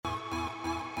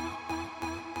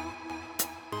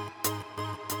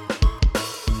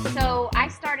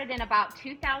started in about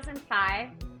 2005,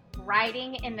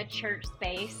 writing in the church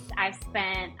space. I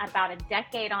spent about a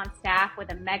decade on staff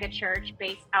with a mega church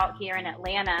based out here in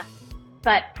Atlanta.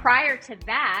 But prior to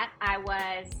that, I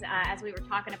was, as we were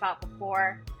talking about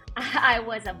before, I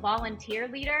was a volunteer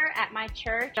leader at my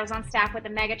church. I was on staff with a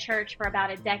mega church for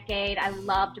about a decade. I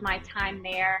loved my time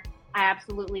there. I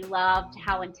absolutely loved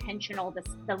how intentional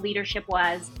the leadership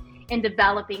was in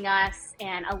developing us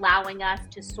and allowing us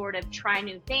to sort of try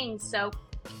new things. So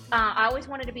I always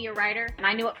wanted to be a writer, and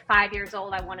I knew at 5 years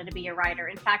old I wanted to be a writer.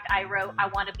 In fact, I wrote, I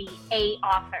want to be a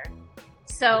author.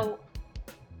 So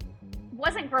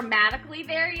wasn't grammatically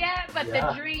there yet, but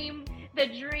the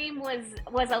dream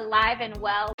was alive and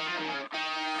well.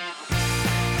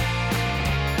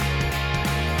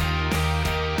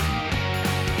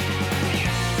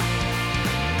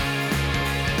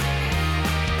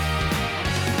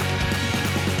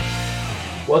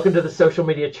 Welcome to the Social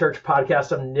Media Church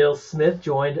podcast. I'm Neil Smith,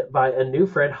 joined by a new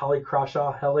friend, Holly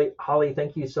Crawshaw. Holly,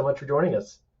 thank you so much for joining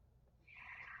us.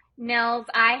 Nils,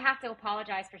 I have to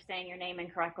apologize for saying your name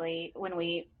incorrectly when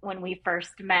we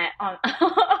first met on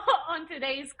on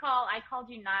today's call. I called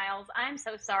you Niles. I'm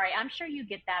so sorry. I'm sure you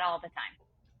get that all the time.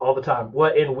 All the time.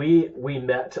 Well, and we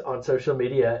met on social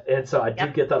media, and so I do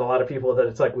get that a lot of people that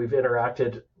it's like we've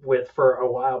interacted with for a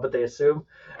while, but they assume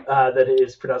that it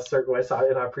is pronounced a certain way. So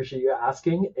I appreciate you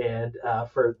asking, and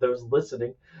for those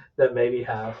listening that maybe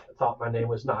have thought my name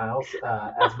was Niles,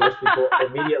 as most people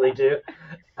immediately do.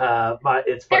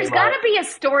 It's funny. There's got to be a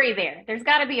story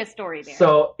there.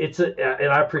 So and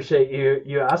I appreciate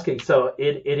you asking. So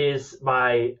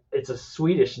it's a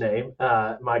Swedish name.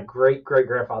 My great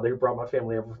grandfather, who brought my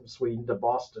family over from Sweden to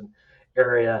Boston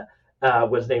area,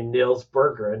 was named Nils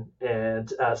Berggren, and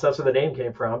so that's where the name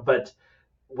came from. But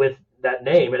with that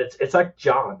name, and it's like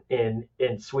John in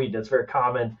Sweden. It's very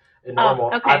common and normal.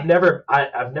 Oh, okay. I've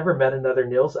never met another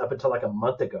Nils up until like a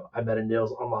month ago. I met a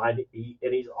Nils online,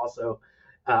 and he's also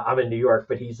I'm in New York,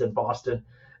 but he's in Boston.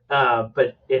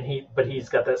 But he's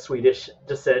got that Swedish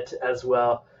descent as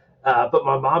well. But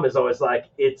my mom is always like,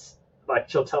 it's like,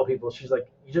 she'll tell people, she's like,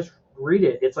 you just read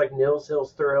it. It's like Nils,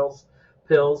 Hills, Thrills,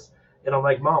 Pills. And I'm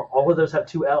like, Mom, all of those have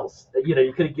two L's. You know,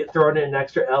 you could get thrown in an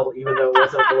extra L, even though it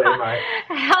wasn't the way my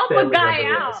help family a guy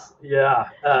member out. is. Yeah,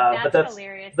 but that's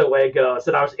hilarious. The way it goes.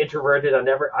 And I was introverted.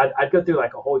 I'd go through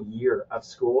like a whole year of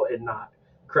school and not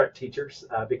correct teachers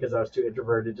because I was too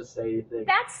introverted to say anything.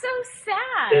 That's so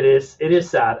sad. It is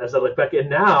sad as I look back. And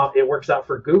now it works out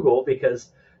for Google because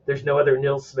there's no other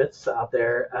Neil Smiths out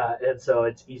there, and so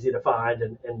it's easy to find.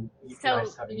 And so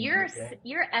nice having you're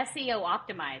SEO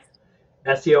optimized.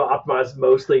 SEO optimized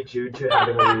mostly due to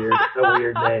having a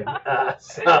weird name.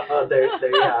 So there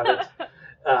you have it.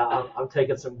 I'm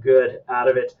taking some good out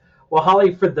of it. Well,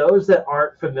 Holly, for those that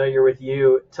aren't familiar with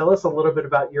you, tell us a little bit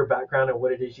about your background and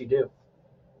what it is you do.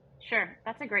 Sure,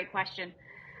 that's a great question.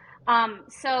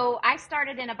 So I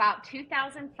started in about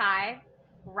 2005,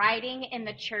 writing in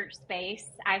the church space.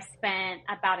 I spent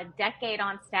about a decade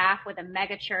on staff with a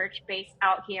mega church based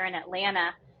out here in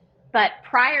Atlanta. But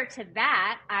prior to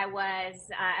that, I was,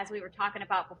 as we were talking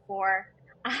about before,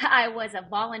 I was a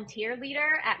volunteer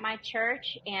leader at my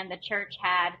church, and the church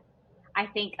had, I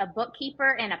think, a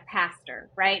bookkeeper and a pastor,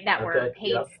 right, that were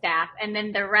paid staff. And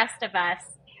then the rest of us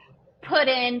put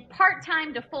in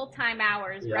part-time to full-time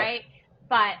hours, right,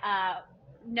 but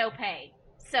no pay.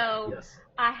 So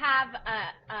I have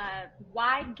a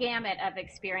wide gamut of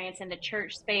experience in the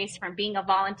church space, from being a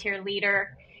volunteer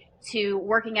leader to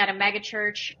working at a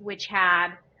megachurch, which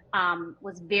had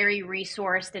was very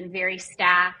resourced and very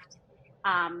staffed.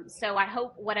 So I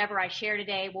hope whatever I share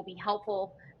today will be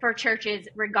helpful for churches,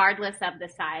 regardless of the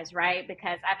size, right?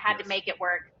 Because I've had to make it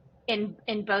work in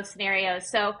both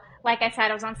scenarios. So like I said,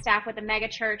 I was on staff with a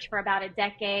megachurch for about a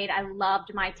decade. I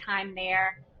loved my time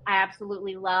there. I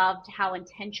absolutely loved how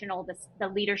intentional the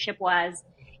leadership was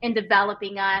in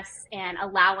developing us and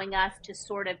allowing us to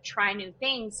sort of try new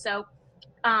things. So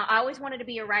I always wanted to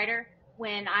be a writer.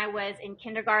 When I was in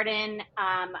kindergarten,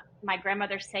 my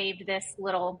grandmother saved this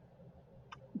little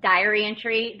diary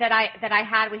entry that I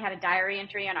had. We had a diary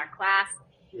entry in our class,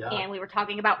 and we were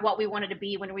talking about what we wanted to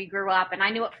be when we grew up. And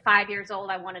I knew at 5 years old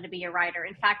I wanted to be a writer.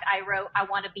 In fact, I wrote, I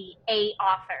want to be a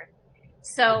author.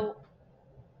 So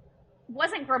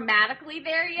wasn't grammatically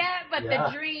there yet, but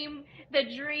the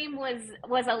dream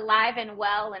was alive and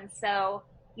well. And so,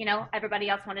 you know, everybody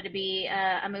else wanted to be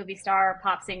a movie star or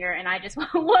pop singer, and I just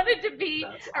wanted to be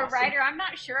a writer. I'm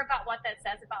not sure about what that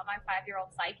says about my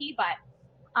 5-year-old psyche, but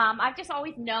I've just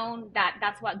always known that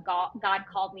that's what God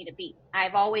called me to be.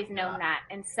 I've always known that.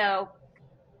 And so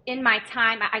in my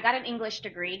time, I got an English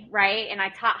degree, right? And I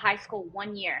taught high school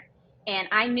 1 year. And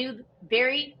I knew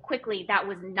very quickly that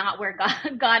was not where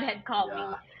God had called me.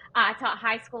 Yeah. I taught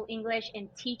high school English,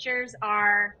 and teachers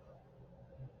are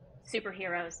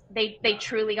superheroes. They Yeah.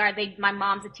 truly are. My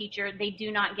mom's a teacher. They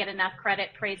do not get enough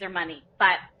credit, praise, or money.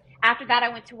 But after that, I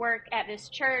went to work at this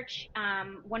church,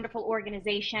 wonderful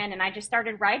organization, and I just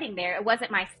started writing there. It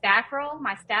wasn't my staff role.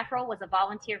 My staff role was a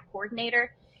volunteer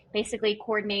coordinator, basically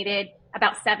coordinated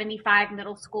about 75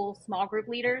 middle school small group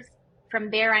leaders. From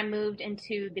there, I moved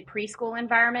into the preschool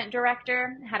environment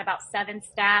director, had about 7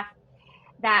 staff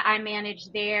that I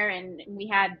managed there. And we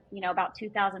had, about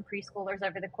 2,000 preschoolers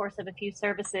over the course of a few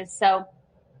services. So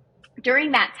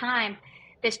during that time,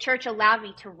 this church allowed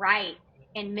me to write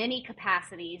in many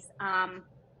capacities.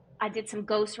 I did some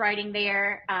ghostwriting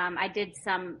there. I did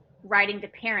some writing to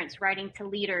parents, writing to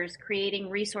leaders, creating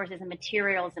resources and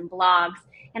materials and blogs.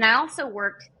 And I also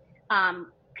worked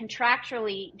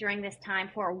contractually during this time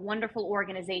for a wonderful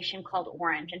organization called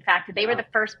Orange. In fact, they were the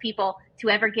first people to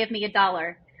ever give me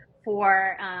 $1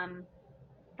 for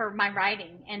my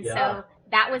writing. And so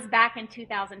that was back in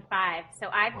 2005. So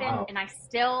I've been, and I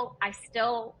still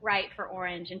write for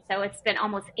Orange. And so it's been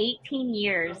almost 18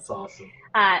 years. That's awesome.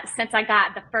 Since I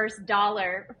got the first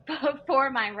 $1 for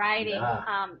my writing.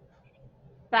 Yeah.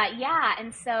 But yeah,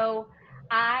 and so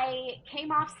I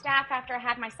came off staff after I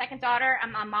had my second daughter.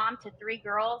 I'm a mom to 3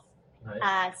 girls.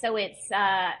 Nice. So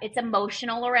it's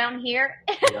emotional around here.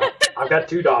 Yeah. I've got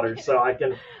 2 daughters, so I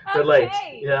can relate.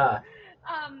 Okay. Yeah.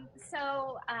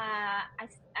 So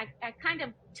I kind of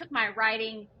took my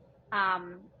writing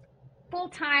full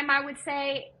time, I would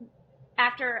say,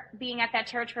 after being at that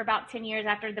church for about 10 years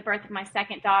after the birth of my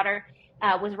second daughter.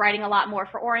 Was writing a lot more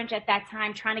for Orange at that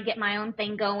time, trying to get my own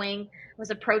thing going. Was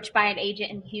approached by an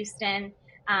agent in Houston,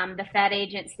 the Fed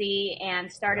agency,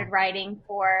 and started writing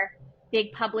for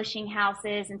big publishing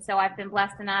houses. And so I've been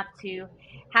blessed enough to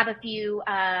have a few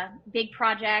big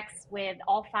projects with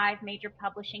all 5 major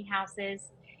publishing houses,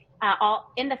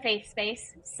 all in the faith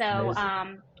space. So,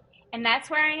 and that's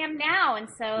where I am now. And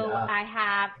so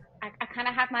I kind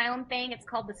of have my own thing. It's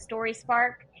called the Story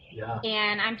Spark. Yeah.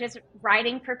 And I'm just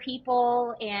writing for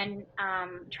people and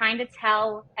trying to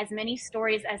tell as many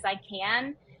stories as I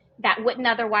can that wouldn't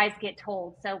otherwise get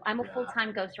told. So I'm a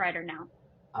full-time ghostwriter now.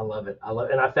 I love it.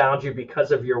 And I found you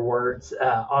because of your words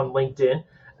on LinkedIn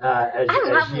as you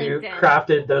LinkedIn.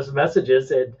 Crafted those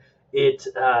messages, and it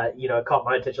caught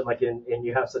my attention. And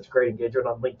you have such great engagement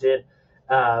on LinkedIn,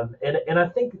 and I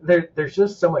think there's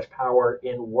just so much power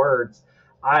in words.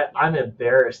 I'm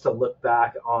embarrassed to look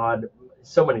back on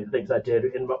so many things I did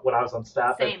when I was on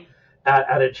staff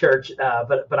at a church.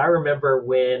 But I remember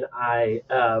when I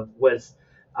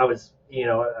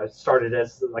started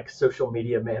as like social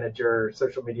media manager,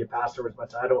 social media pastor was my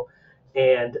title.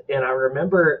 And I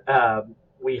remember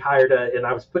we hired and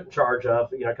I was put in charge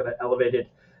of, kind of elevated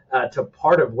to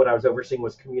part of what I was overseeing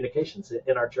was communications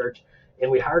in our church. And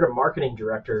we hired a marketing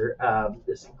director,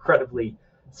 this incredibly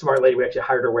smart lady. We actually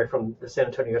hired her away from the San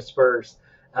Antonio Spurs.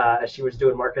 She was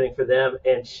doing marketing for them,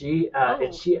 and she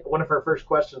one of her first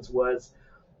questions was,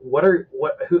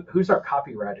 who's our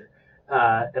copywriter?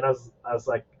 And I was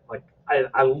like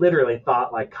I literally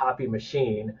thought like copy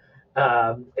machine,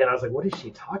 and I was like, what is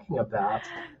she talking about?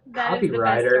 That Copywriter. Is the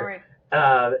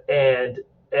best story.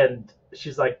 And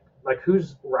she's like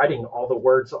who's writing all the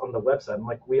words on the website? I'm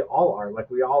like, we all are.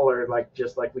 We all are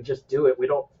we just do it. We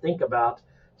don't think about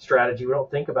strategy. We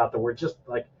don't think about the word. Just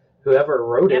like whoever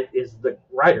wrote it is the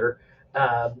writer.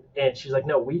 And she's like,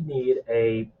 no, we need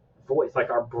a voice, like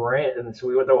our brand. And so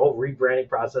we went the whole rebranding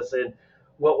process. And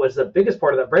what was the biggest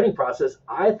part of that branding process?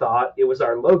 I thought it was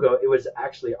our logo. It was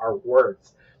actually our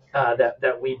words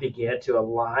that we began to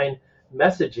align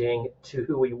messaging to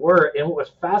who we were. And what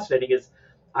was fascinating is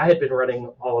I had been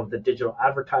running all of the digital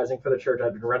advertising for the church.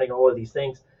 I'd been running all of these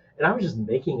things, and I was just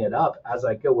making it up as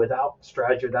I go without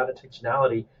strategy, without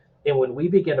intentionality. And when we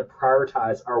began to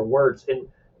prioritize our words, and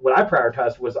what I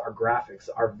prioritized was our graphics,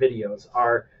 our videos,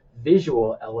 our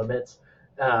visual elements.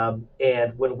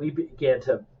 And when we began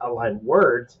to align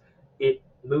words, it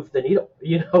moved the needle,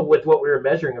 with what we were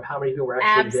measuring of how many people were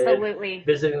actually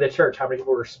visiting the church, how many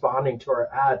people were responding to our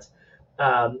ads.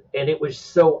 And it was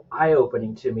so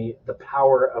eye-opening to me, the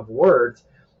power of words.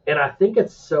 And I think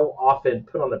it's so often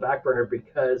put on the back burner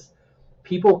because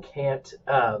people can't,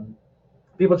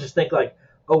 people just think like,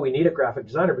 oh, we need a graphic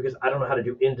designer because I don't know how to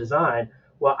do InDesign.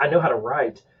 Well, I know how to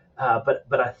write,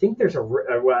 but I think there's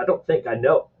I don't think I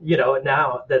know,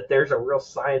 now that there's a real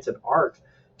science and art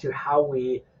to how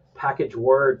we package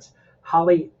words.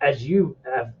 Holly, as you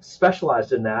have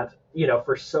specialized in that,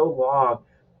 for so long,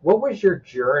 what was your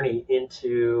journey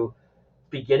into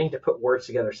beginning to put words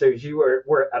together. So as you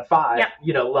were at 5,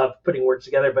 Yep. loved putting words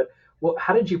together, but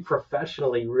how did you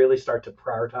professionally really start to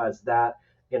prioritize that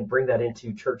and bring that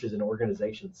into churches and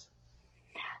organizations?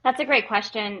 That's a great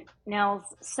question, Nils.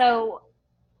 So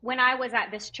when I was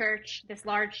at this church, this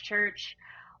large church,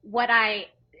 they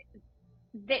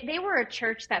were a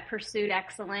church that pursued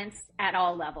excellence at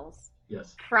all levels.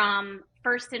 Yes. From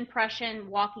first impression,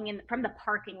 walking in from the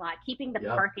parking lot, keeping the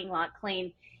parking lot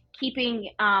clean, keeping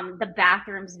the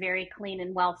bathrooms very clean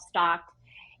and well stocked.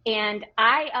 And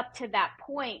I, up to that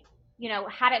point,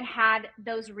 hadn't had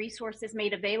those resources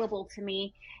made available to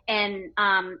me. And,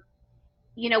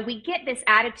 we get this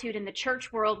attitude in the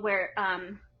church world where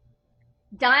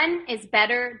done is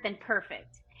better than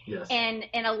perfect. Yes. And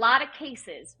in a lot of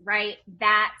cases, right,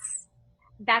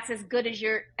 that's as good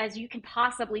as you can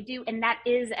possibly do, and that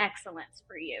is excellence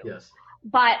for you. Yes.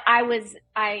 But I was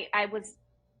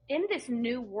in this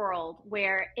new world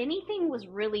where anything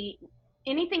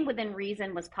within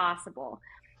reason was possible.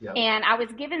 Yep. And I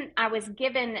was given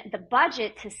the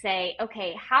budget to say,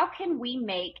 okay, how can we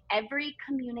make every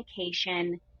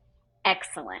communication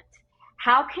excellent?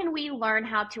 How can we learn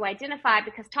how to identify,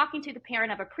 because talking to the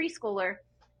parent of a preschooler,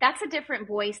 that's a different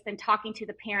voice than talking to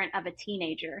the parent of a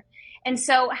teenager. And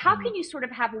so how can you sort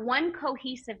of have one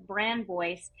cohesive brand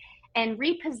voice and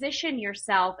reposition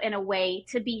yourself in a way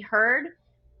to be heard?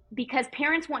 Because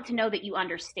parents want to know that you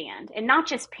understand, and not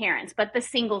just parents, but the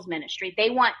singles ministry. They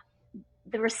want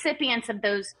the recipients of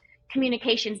those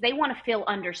communications, they want to feel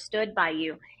understood by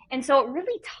you. And so it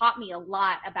really taught me a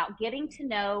lot about getting to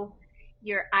know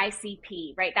your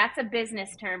ICP, right? That's a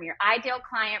business term, your ideal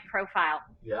client profile.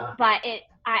 Yeah. But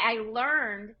I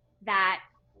learned that.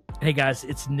 Hey guys,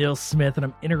 it's Nils Smith, and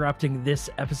I'm interrupting this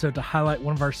episode to highlight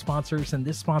one of our sponsors. And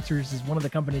this sponsors is one of the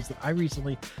companies that I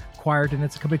recently acquired, and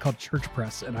it's a company called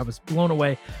ChurchPress. And I was blown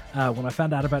away when I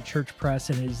found out about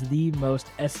ChurchPress, and it is the most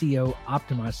SEO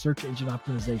optimized, search engine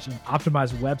optimization,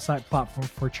 optimized website platform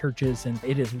for churches. And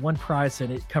it is one price,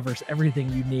 and it covers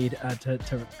everything you need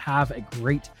to have a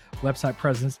great website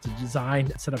presence, to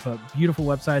design, set up a beautiful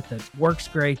website that works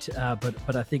great,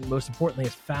 but I think most importantly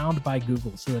is found by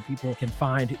Google so that people can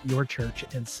find your church.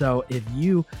 And so if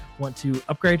you want to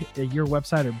upgrade your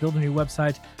website or build a new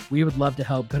website, we would love to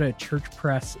help. Go to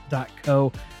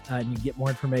churchpress.co and you can get more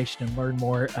information and learn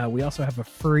more. We also have a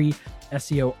free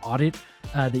SEO audit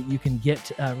that you can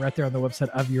get right there on the website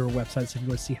of your website. So if you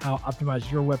want to see how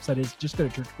optimized your website is, just go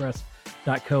to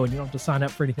churchpress.co and you don't have to sign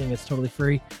up for anything. It's totally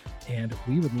free. And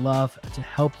we would love to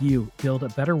help you build a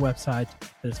better website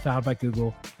that is found by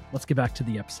Google. Let's get back to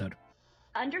the episode.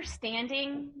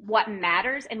 Understanding what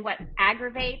matters and what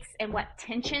aggravates and what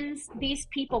tensions these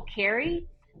people carry,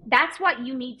 that's what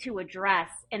you need to address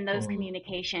in those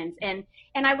communications. And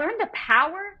I learned the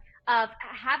power of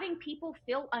having people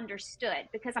feel understood,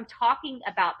 because I'm talking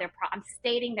about I'm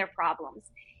stating their problems,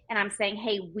 and I'm saying,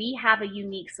 hey, we have a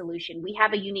unique solution. We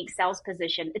have a unique sales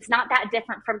position. It's not that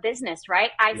different from business,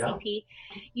 right? ICP,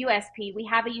 USP, we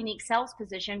have a unique sales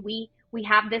position. We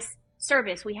have this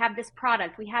service, we have this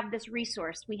product, we have this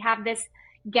resource, we have this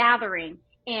gathering,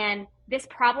 and this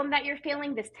problem that you're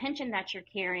feeling, this tension that you're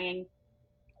carrying,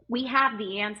 we have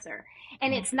the answer.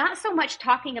 And it's not so much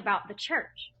talking about the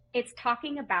church. It's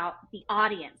talking about the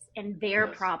audience and their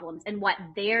problems and what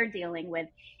they're dealing with.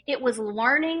 It was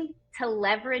learning to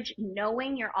leverage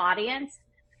knowing your audience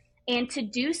and to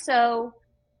do so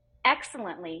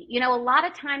excellently. A lot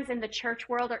of times in the church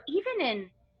world, or even in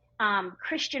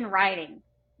Christian writing,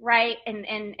 right?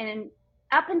 And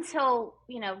up until,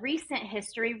 recent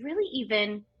history, really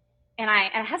even, and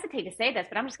I hesitate to say this,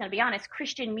 but I'm just going to be honest,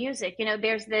 Christian music,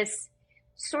 there's this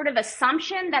sort of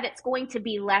assumption that it's going to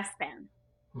be less than.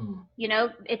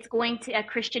 A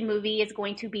Christian movie is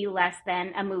going to be less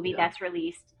than a movie that's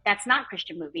released. That's not a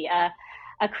Christian movie.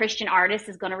 A Christian artist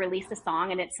is going to release a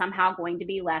song and it's somehow going to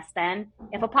be less than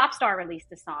if a pop star released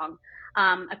a song.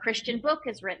 A Christian book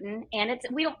is written and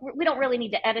we don't really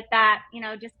need to edit that,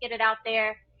 just get it out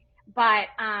there. But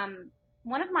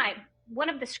one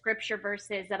of the scripture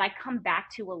verses that I come back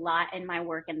to a lot in my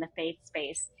work in the faith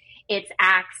space, it's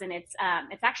Acts, and it's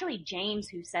actually James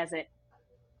who says it.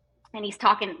 And he's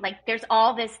talking like there's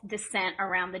all this dissent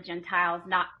around the Gentiles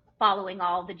not following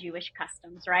all the Jewish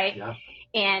customs, right? Yeah.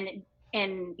 And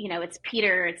it's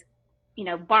Peter, it's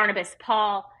Barnabas,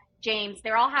 Paul, James.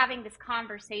 They're all having this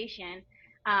conversation,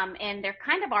 and they're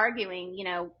kind of arguing.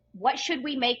 What should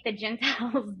we make the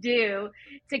Gentiles do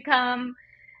to come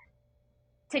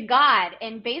to God?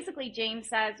 And basically, James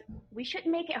says we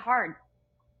shouldn't make it hard.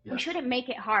 Yes. We shouldn't make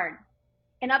it hard.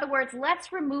 In other words,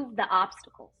 let's remove the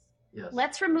obstacles. Yes.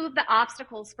 Let's remove the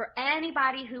obstacles for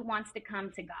anybody who wants to come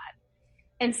to God.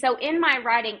 And so in my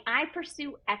writing, I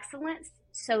pursue excellence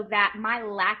so that my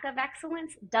lack of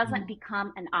excellence doesn't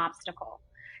become an obstacle,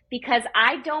 because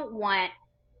I don't want,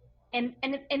 and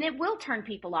it will turn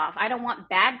people off. I don't want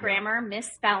bad grammar,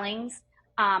 misspellings,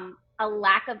 a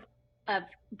lack of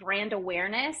brand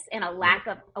awareness, and a lack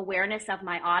of awareness of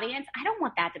my audience. I don't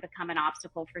want that to become an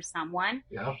obstacle for someone.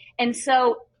 Yeah. And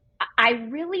so I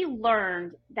really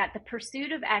learned that the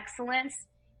pursuit of excellence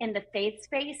in the faith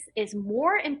space is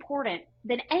more important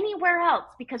than anywhere else,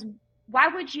 because why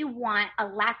would you want a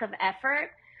lack of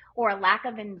effort or a lack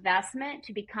of investment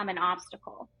to become an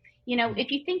obstacle? You know,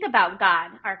 if you think about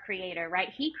God, our creator, right?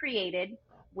 He created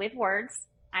with words.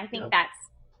 I think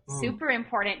that's super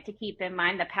important to keep in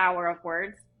mind, the power of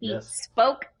words. He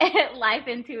spoke life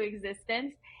into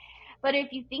existence. But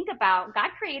if you think about, God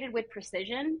created with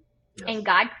precision and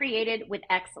God created with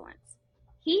excellence.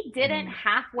 He didn't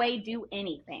halfway do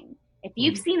anything. If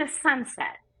you've seen a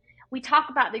sunset, we talk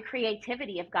about the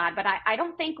creativity of God, but I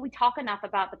don't think we talk enough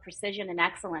about the precision and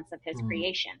excellence of his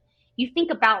creation. You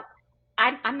think about,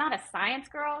 I'm not a science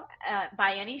girl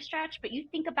by any stretch, but you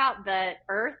think about the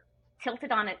earth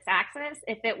tilted on its axis.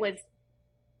 If it was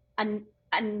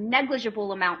a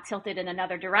negligible amount tilted in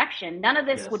another direction, none of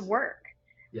this would work,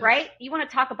 right? You want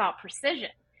to talk about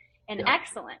precision and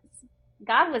excellence.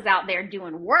 God was out there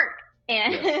doing work,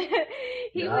 and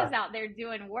he was out there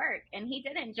doing work, and he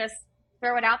didn't just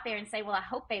throw it out there and say, well, I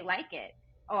hope they like it.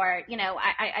 Or, you know,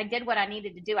 I did what I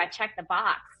needed to do. I checked the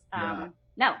box.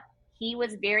 No, he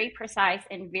was very precise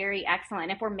and very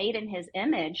excellent. If we're made in his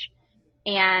image,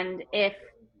 and if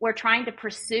we're trying to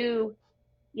pursue,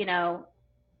 you know,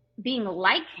 being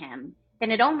like him,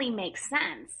 then it only makes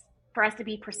sense for us to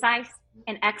be precise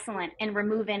and excellent and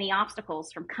remove any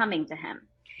obstacles from coming to him.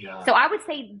 So I would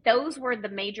say those were the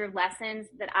major lessons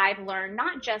that I've learned,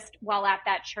 not just while at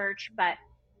that church, but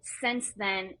since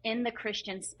then in the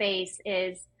Christian space.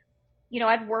 Is, you know,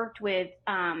 I've worked with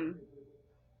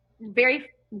very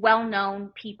well-known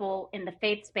people in the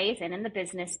faith space and in the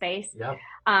business space.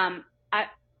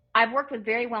 I've worked with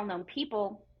very well-known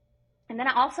people, and then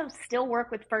I also still work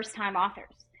with first-time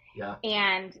authors.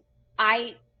 And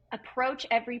I approach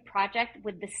every project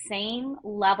with the same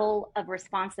level of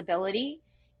responsibility,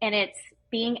 and it's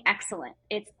being excellent.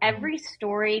 It's every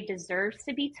story deserves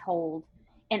to be told,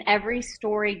 and every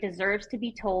story deserves to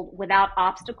be told without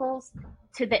obstacles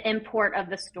to the import of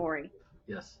the story.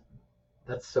 Yes.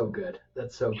 That's so good.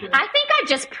 That's so good. I think I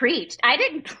just preached. I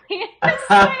didn't plan to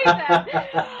say that.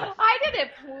 I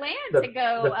didn't plan to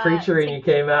go. The preacher in you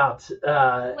came out.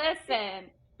 Listen.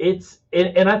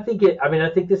 And I think I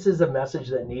think this is a message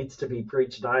that needs to be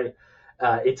preached.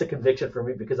 It's a conviction for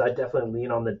me, because I definitely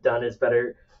lean on the done is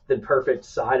better than perfect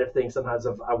side of things. Sometimes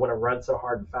I want to run so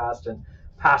hard and fast, and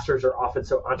pastors are often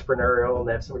so entrepreneurial and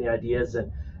they have so many ideas,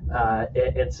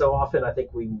 and so often I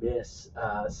think we miss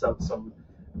some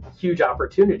huge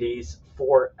opportunities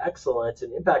for excellence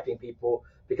and impacting people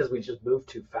because we just move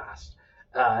too fast.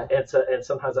 And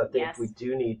sometimes I think we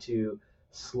do need to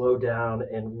slow down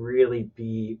and really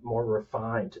be more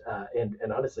refined. And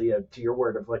honestly, to your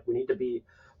word of, like, we need to be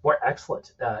more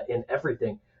excellent in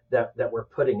everything that we're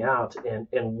putting out,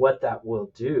 and what that will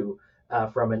do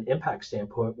from an impact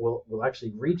standpoint will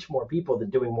actually reach more people than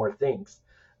doing more things.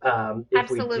 If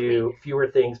we do fewer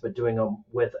things, but doing them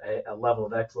with a level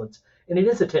of excellence. And it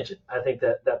is a tension, I think,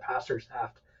 that pastors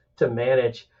have to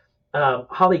manage.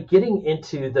 Holly, getting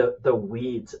into the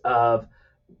weeds of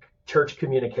church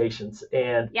communications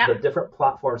and the different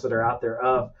platforms that are out there.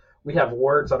 We have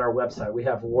words on our website. We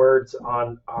have words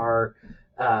on our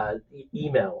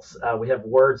emails. We have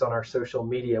words on our social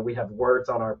media. We have words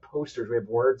on our posters. We have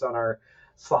words on our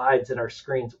slides and our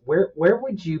screens. Where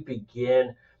would you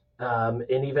begin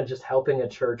in even just helping a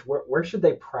church? Where should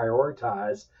they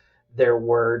prioritize their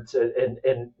words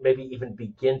and maybe even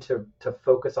begin to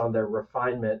focus on their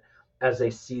refinement as they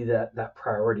see that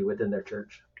priority within their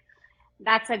church?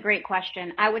 That's a great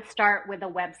question. I would start with a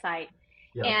website.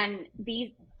 And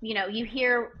you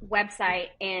hear website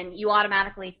and you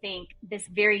automatically think this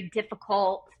very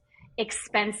difficult,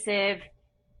 expensive,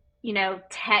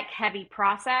 tech heavy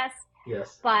process.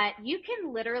 Yes. But you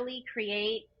can literally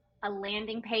create a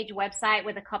landing page website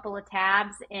with a couple of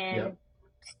tabs in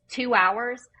 2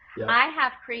 hours. I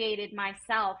have created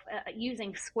myself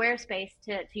using Squarespace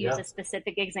to use a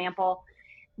specific example.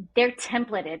 They're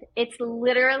templated. It's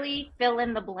literally fill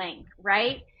in the blank,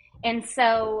 right? And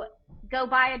so go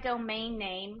buy a domain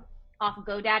name off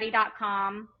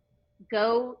GoDaddy.com,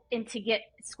 go into get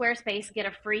Squarespace, get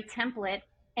a free template,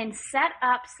 and set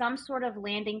up some sort of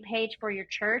landing page for your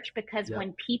church, because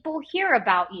when people hear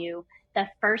about you, the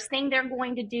first thing they're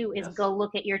going to do is go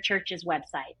look at your church's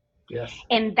website. Yes.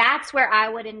 And that's where I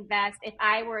would invest if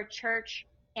I were a church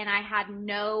and I had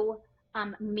no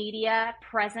media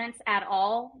presence at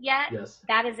all yet. Yes.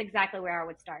 That is exactly where I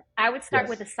would start. I would start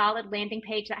with a solid landing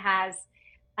page that has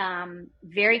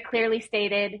very clearly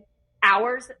stated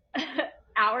hours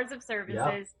of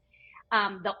services,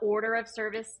 the order of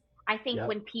service. I think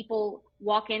when people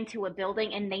walk into a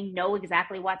building and they know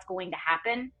exactly what's going to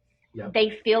happen,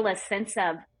 they feel a sense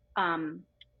of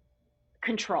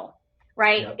control,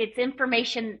 right? It's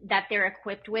information that they're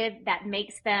equipped with that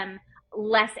makes them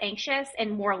less anxious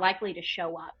and more likely to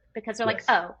show up, because they're like,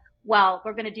 oh, well,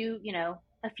 we're going to do,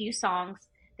 a few songs.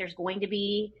 There's going to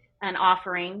be an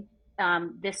offering.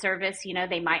 This service,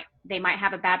 they might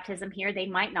have a baptism here. They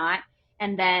might not.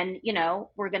 And then,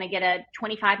 we're going to get a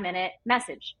 25-minute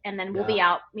message, and then we'll be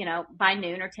out, by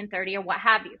noon or 10:30 or what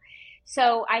have you.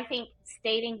 So I think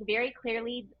stating very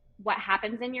clearly what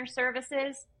happens in your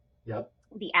services,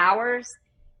 the hours,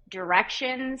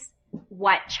 directions,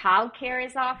 what childcare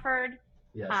is offered,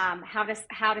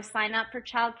 how to sign up for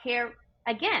childcare.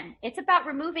 Again, it's about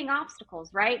removing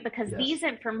obstacles, right? Because these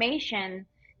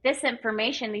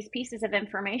pieces of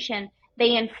information,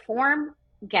 they inform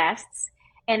guests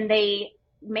and they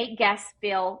make guests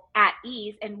feel at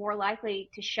ease and more likely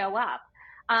to show up.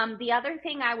 The other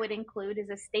thing I would include is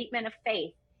a statement of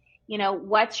faith.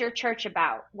 What's your church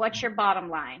about? What's your bottom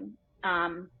line?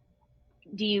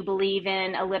 Do you believe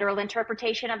in a literal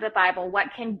interpretation of the Bible?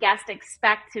 What can guests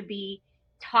expect to be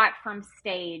taught from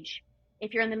stage?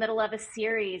 If you're in the middle of a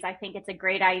series, I think it's a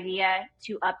great idea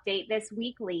to update this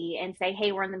weekly and say,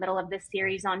 hey, we're in the middle of this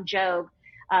series on Job.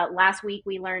 Last week,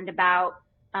 we learned about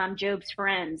Job's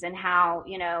friends and how,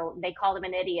 they called him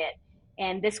an idiot.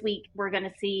 And this week, we're going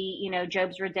to see,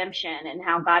 Job's redemption and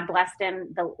how God blessed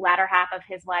him the latter half of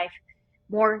his life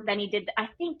more than he did. I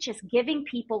think just giving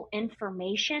people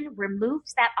information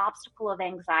removes that obstacle of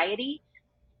anxiety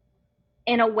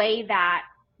in a way that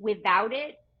without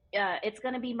it, it's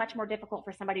going to be much more difficult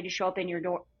for somebody to show up in your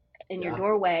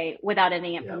doorway without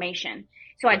any information.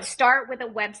 So I'd start with a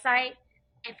website.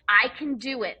 If I can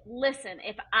do it, listen,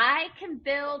 if I can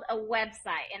build a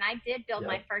website, and I did build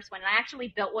my first one, and I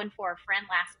actually built one for a friend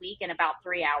last week in about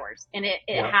 3 hours, and it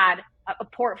had a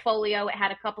portfolio. It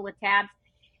had a couple of tabs.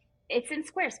 It's in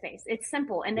Squarespace. It's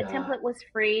simple. And the template was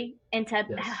free. And to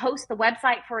host the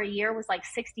website for a year was like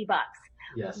 $60.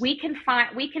 Yes. We can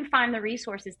find the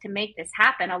resources to make this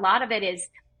happen. A lot of it is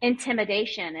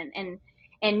intimidation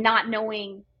and not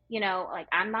knowing, like,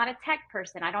 I'm not a tech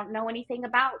person. I don't know anything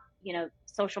about,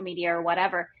 social media or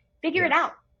whatever. Figure it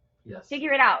out. Yes.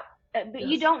 Figure it out. But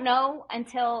you don't know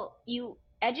until you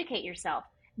educate yourself.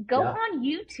 Go on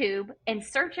YouTube and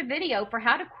search a video for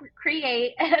how to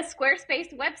create a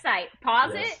Squarespace website.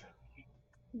 Pause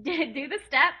it, do the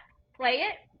step, play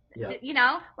it.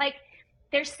 Like,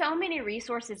 there's so many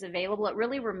resources available. It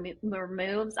really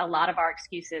removes a lot of our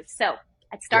excuses. So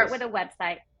I'd start with a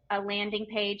website, a landing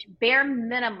page, bare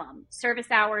minimum service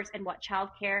hours and what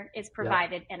childcare is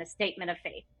provided, and a statement of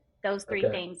faith. Those three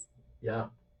things. Yeah.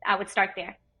 I would start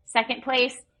there. Second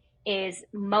place is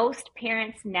most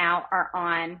parents now are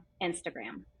on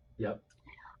Instagram. Yep.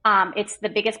 It's the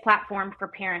biggest platform for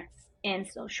parents in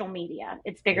social media.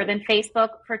 It's bigger than Facebook,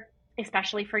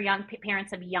 especially for young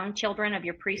parents of young children, of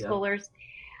your preschoolers.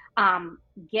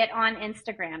 Get on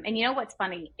Instagram. And you know what's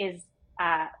funny is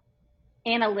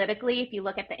analytically, if you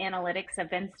look at the analytics of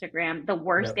Instagram, the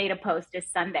worst day to post is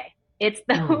Sunday. It's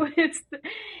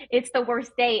the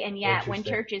worst day. And yet when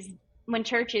churches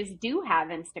do have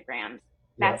Instagrams,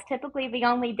 that's typically the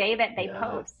only day that they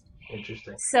post.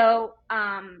 Interesting. So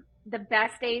the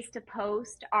best days to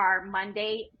post are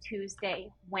Monday,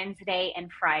 Tuesday, Wednesday, and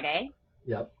Friday.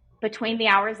 Yep. Between the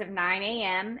hours of 9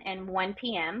 a.m. and 1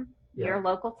 p.m., your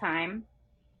local time.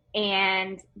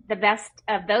 And the best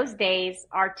of those days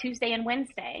are Tuesday and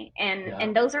Wednesday.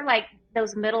 And those are like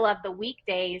those middle of the week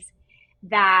days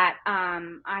that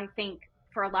I think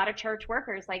for a lot of church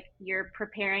workers, like, you're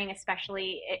preparing,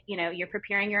 especially, you're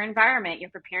preparing your environment, you're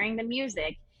preparing the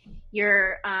music,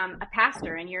 you're a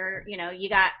pastor, and you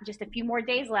got just a few more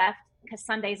days left because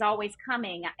Sunday's always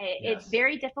coming. It's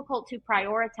very difficult to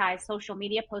prioritize social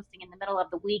media posting in the middle of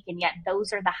the week, and yet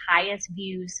those are the highest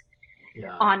views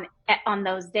on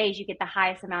those days. You get the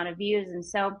highest amount of views. And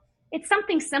so it's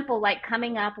something simple like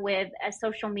coming up with a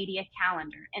social media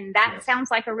calendar. And that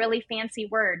sounds like a really fancy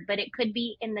word, but it could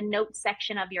be in the notes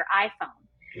section of your iPhone.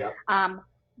 Yep.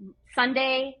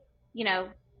 Sunday,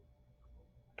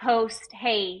 post,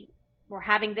 hey, we're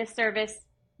having this service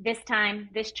this time,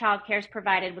 this childcare is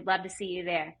provided, would love to see you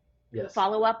there. Yes.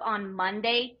 Follow up on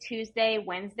Monday, Tuesday,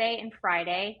 Wednesday, and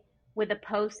Friday with a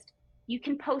post. You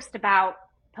can post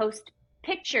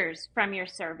pictures from your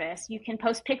service. You can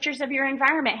post pictures of your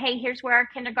environment. Hey, here's where our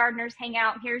kindergartners hang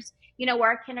out. Here's, where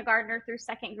our kindergartner through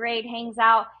second grade hangs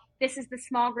out. This is the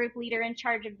small group leader in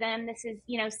charge of them. This is,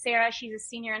 Sarah, she's a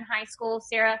senior in high school.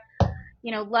 Sarah,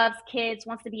 loves kids,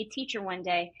 wants to be a teacher one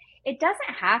day. It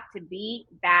doesn't have to be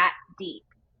that deep,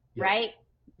 right?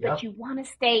 But you want to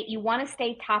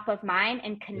stay top of mind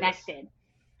and connected.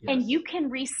 And you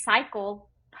can recycle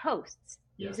posts.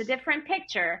 Use a different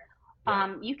picture.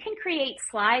 You can create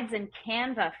slides in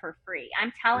Canva for free.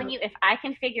 I'm telling you, if I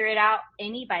can figure it out,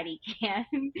 anybody can.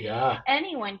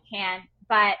 Anyone can.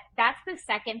 But that's the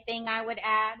second thing I would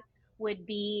add would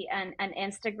be an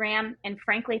Instagram. And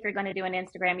frankly, if you're going to do an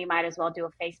Instagram, you might as well do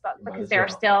a Facebook, because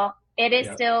it is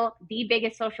still the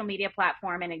biggest social media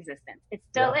platform in existence. It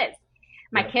still is.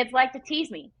 My kids like to tease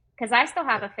me because I still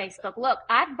have a Facebook. Look,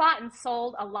 I've bought and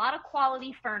sold a lot of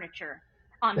quality furniture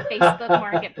on Facebook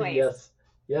Marketplace.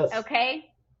 Yes. Okay.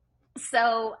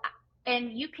 So,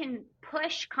 and you can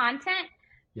push content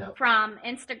from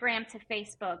Instagram to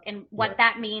Facebook. And what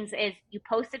that means is you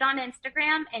post it on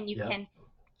Instagram and you can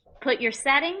put your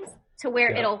settings to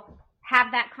where it'll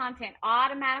have that content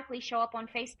automatically show up on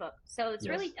Facebook. So it's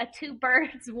really a 2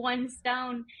 birds, 1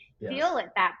 stone deal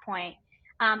at that point.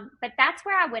 But that's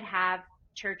where I would have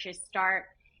churches start.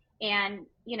 And,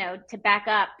 to back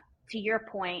up to your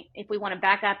point, if we want to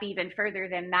back up even further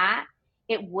than that,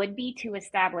 it would be to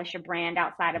establish a brand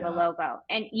outside of a logo.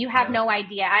 And you have no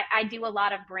idea. I do a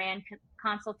lot of brand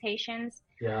consultations.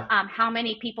 How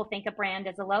many people think a brand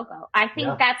is a logo? I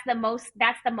think that's the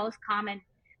most common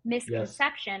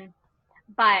misconception.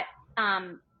 But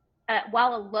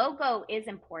while a logo is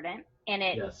important and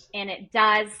it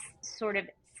does sort of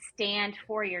stand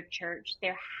for your church,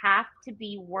 there have to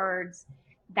be words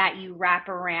that you wrap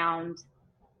around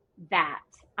that.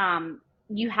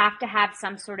 You have to have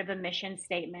some sort of a mission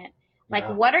statement. Like,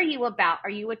 what are you about? Are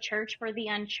you a church for the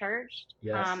unchurched?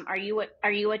 Are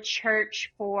you a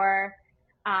church for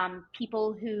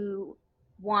people who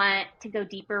want to go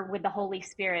deeper with the Holy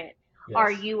Spirit?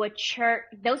 Are you a church?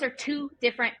 Those are 2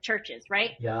 different churches,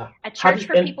 right? A church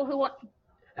for people who want.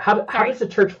 How does the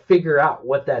church figure out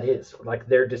what that is? Like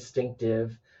their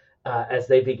distinctive, as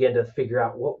they begin to figure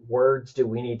out what words do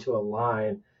we need to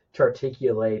align to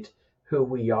articulate who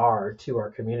we are to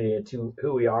our community and to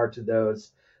who we are to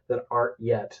those that aren't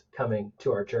yet coming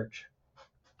to our church?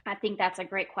 I think that's a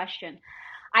great question.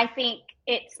 I think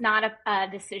it's not a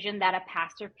decision that a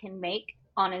pastor can make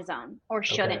on his own or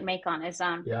shouldn't make on his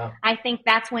own. I think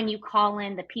that's when you call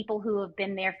in the people who have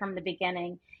been there from the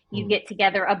beginning. You get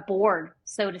together a board,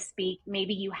 so to speak.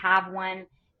 Maybe you have one,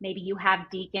 maybe you have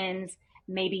deacons,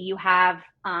 maybe you have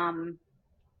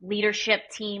leadership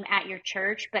team at your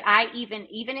church. But even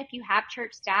if you have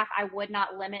church staff, I would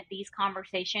not limit these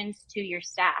conversations to your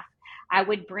staff. I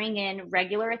would bring in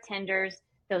regular attenders,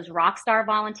 those rock star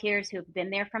volunteers who have been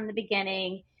there from the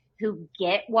beginning, who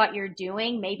get what you're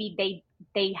doing. Maybe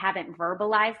they haven't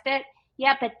verbalized it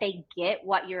yet, but they get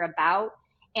what you're about.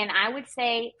 And I would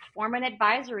say form an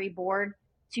advisory board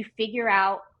to figure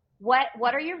out what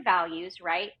are your values,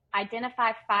 right?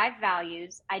 Identify 5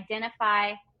 values,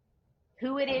 identify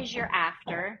who it is you're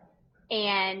after,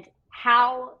 and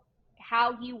how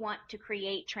you want to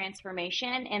create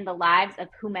transformation in the lives of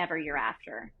whomever you're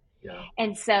after.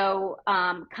 And so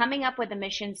coming up with a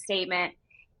mission statement,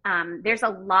 there's a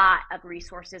lot of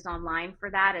resources online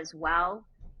for that as well.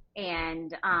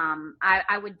 And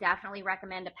I would definitely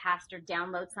recommend a pastor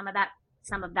download some of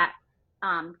that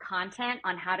content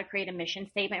on how to create a mission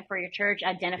statement for your church,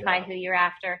 identify who you're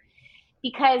after,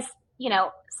 because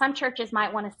some churches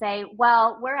might want to say,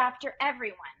 well, we're after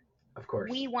everyone. Of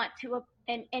course. We want to,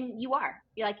 and you are.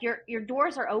 Like your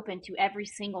doors are open to every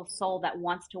single soul that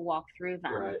wants to walk through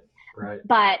them. Right.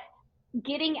 But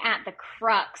getting at the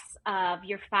crux of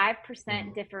your 5%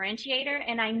 differentiator,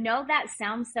 and I know that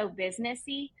sounds so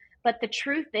businessy, but the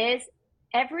truth is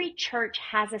every church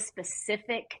has a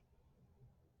specific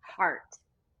heart,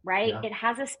 right? It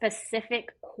has a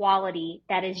specific quality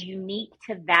that is unique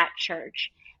to that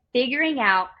church. Figuring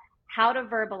out how to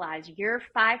verbalize your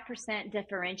 5%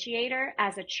 differentiator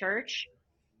as a church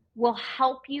will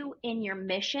help you in your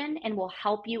mission and will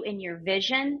help you in your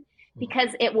vision,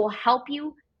 because it will help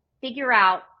you figure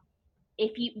out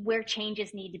where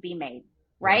changes need to be made,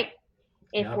 right?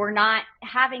 If we're not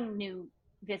having new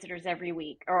visitors every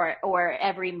week or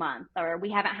every month, or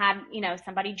we haven't had,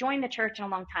 somebody join the church in a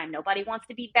long time, nobody wants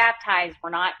to be baptized, we're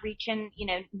not reaching,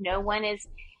 no one is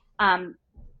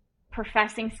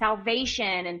professing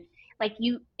salvation, and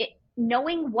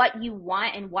knowing what you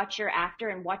want and what you're after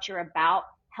and what you're about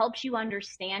helps you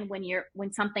understand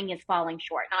when something is falling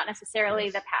short, not necessarily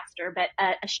Yes. the pastor, but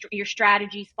your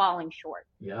strategy's falling short.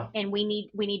 Yeah. And we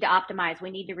need to optimize.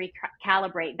 We need to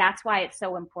recalibrate. That's why it's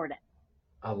so important.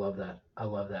 I love that. I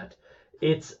love that.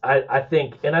 I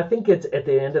think it's at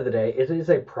the end of the day, it is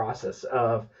a process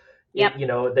of, Yep.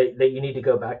 that you need to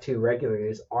go back to regularly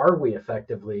is, are we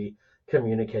effectively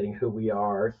communicating who we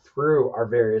are through our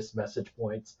various message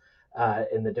points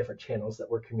in the different channels that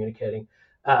we're communicating?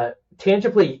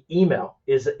 Tangibly, email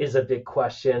is a big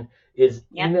question. Is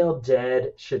Yep. email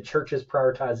dead? Should churches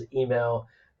prioritize email?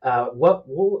 What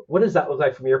does that look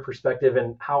like from your perspective,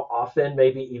 and how often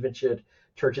maybe even should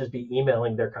churches be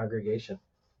emailing their congregation?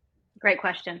 Great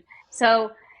question.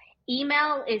 So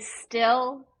email is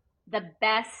still the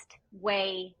best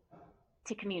way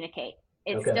to communicate.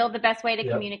 It's Okay. still the best way to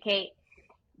Yep. communicate.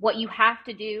 What you have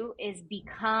to do is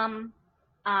become,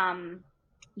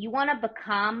 you want to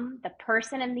become the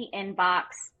person in the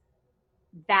inbox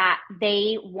that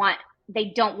they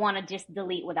don't want to just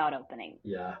delete without opening.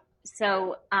 Yeah.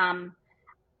 So,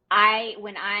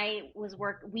 when I was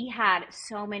we had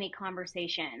so many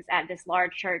conversations at this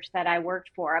large church that I worked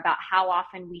for about how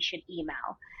often we should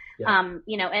email. Yeah.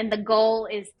 And the goal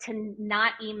is to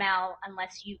not email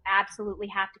unless you absolutely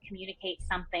have to communicate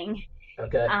something.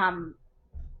 Okay.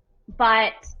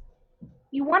 But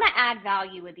you want to add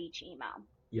value with each email.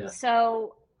 Yes.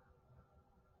 So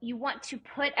you want to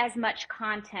put as much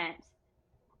content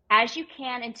as you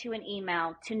can into an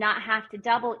email to not have to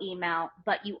double email,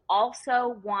 but you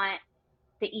also want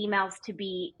the emails to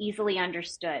be easily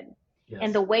understood. Yes.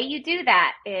 And the way you do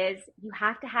that is you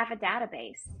have to have a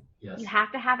database. Yes. You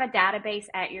have to have a database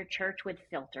at your church with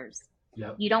filters.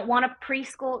 Yep. You don't want a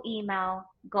preschool email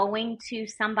going to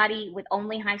somebody with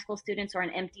only high school students or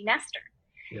an empty nester.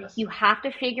 Yes. You have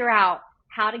to figure out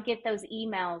how to get those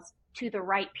emails to the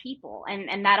right people.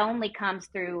 And that only comes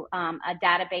through a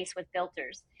database with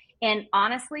filters. And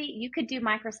honestly, you could do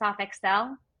Microsoft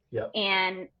Excel. Yep.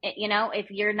 And,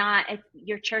 if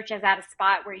your church is at a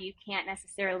spot where you can't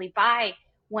necessarily buy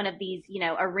one of these,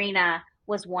 Arena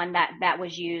was one that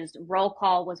was used. Roll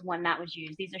Call was one that was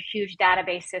used. These are huge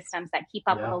database systems that keep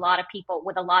up with a lot of people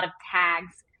with a lot of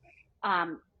tags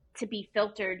to be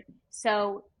filtered.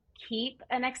 So keep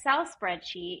an Excel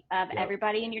spreadsheet of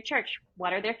everybody in your church.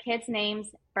 What are their kids' names,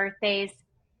 birthdays?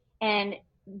 And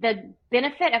the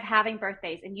benefit of having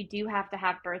birthdays, and you do have to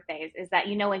have birthdays, is that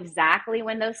you know exactly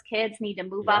when those kids need to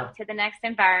move up to the next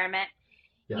environment.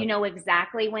 Yep. You know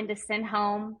exactly when to send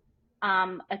home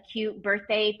a cute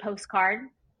birthday postcard,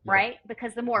 right?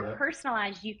 Because the more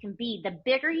personalized you can be, the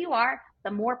bigger you are,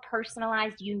 the more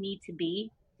personalized you need to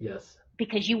be. Yes.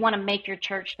 Because you want to make your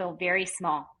church feel very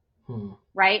small,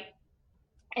 right?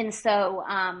 And so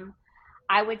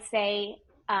I would say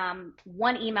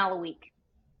one email a week.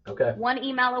 Okay. One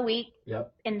email a week.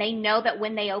 Yep. And they know that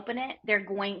when they open it, they're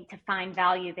going to find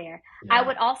value there. Yeah. I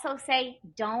would also say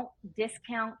don't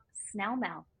discount snail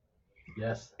mail.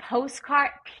 Yes.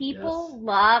 Postcard. People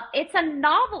love, it's a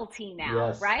novelty now,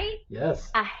 yes. right?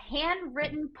 Yes. A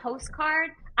handwritten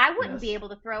postcard. I wouldn't be able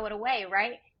to throw it away,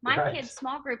 right? My kids'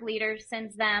 small group leader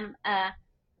sends them,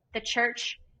 the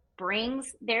church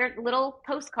brings their little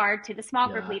postcard to the small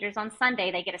group leaders on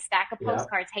Sunday. They get a stack of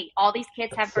postcards. Hey, all these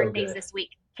kids have birthdays this week.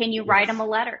 Can you write them a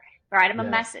letter? Write them a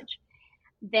message.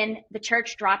 Then the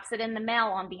church drops it in the mail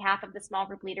on behalf of the small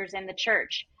group leaders in the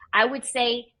church. I would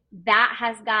say that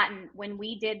has gotten, when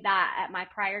we did that at my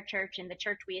prior church and the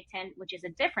church we attend, which is a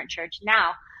different church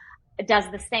now, it does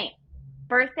the same.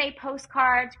 Birthday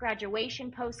postcards, graduation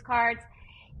postcards.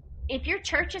 If your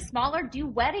church is smaller, do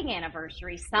wedding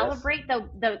anniversaries. Celebrate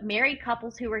the married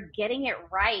couples who are getting it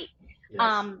right.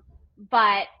 Yes.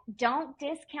 But don't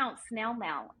discount snail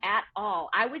mail at all.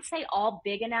 I would say all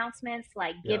big announcements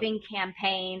like giving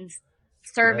campaigns,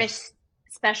 service,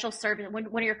 special service,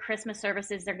 when your Christmas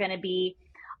services are going to be,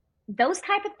 those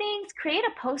type of things, create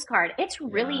a postcard. It's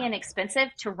really inexpensive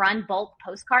to run bulk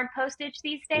postcard postage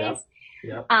these days.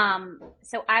 Yep.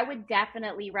 So I would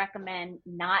definitely recommend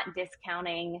not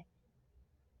discounting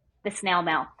the snail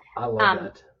mail. I love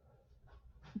that.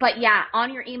 But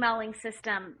on your emailing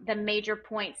system, the major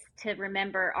points to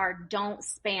remember are don't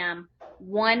spam.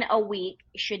 One a week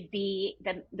should be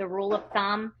the rule of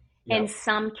thumb. In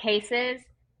some cases,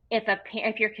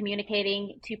 if you're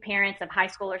communicating to parents of high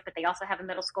schoolers, but they also have a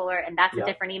middle schooler, and that's a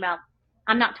different email,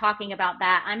 I'm not talking about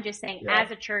that. I'm just saying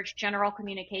as a church, general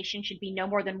communication should be no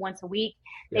more than once a week.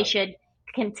 They should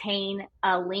contain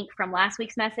a link from last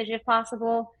week's message if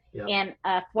possible, and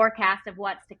a forecast of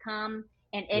what's to come,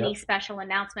 and any special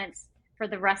announcements for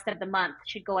the rest of the month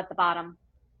should go at the bottom.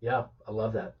 Yeah, I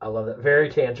love that. I love that. Very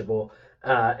tangible.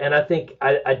 And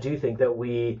I do think that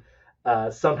we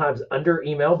sometimes under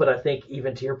email, but I think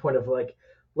even to your point of like,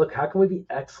 look, how can we be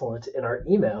excellent in our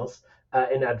emails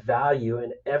and add value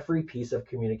in every piece of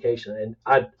communication?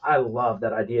 And I love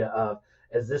that idea of,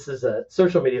 as this is a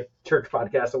social media church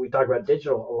podcast and we talk about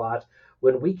digital a lot,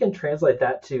 when we can translate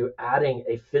that to adding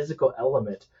a physical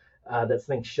element that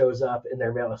thing shows up in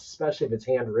their mail, especially if it's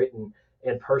handwritten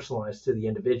and personalized to the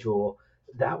individual,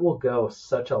 that will go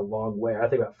such a long way. I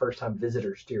think about first time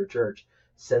visitors to your church.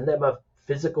 Send them a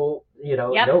physical,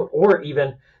 Yep. note, or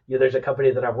even, there's a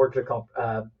company that I've worked with called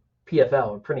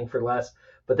PFL, Printing for Less,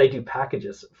 but they do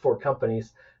packages for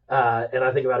companies. And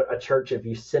I think about a church, if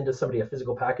you send to somebody a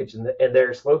physical package and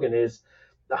their slogan is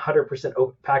 100%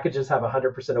 open, packages have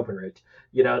 100% open rate,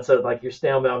 and so like your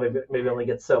snail mail maybe only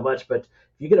gets so much, but if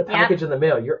you get a package in the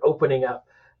mail, you're opening up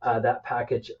that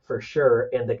package for sure.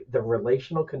 And the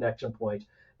relational connection point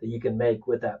that you can make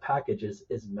with that package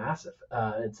is massive.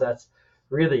 And so that's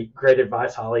really great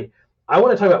advice, Holly. I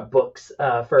want to talk about books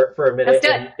for a minute.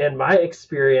 And my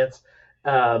experience,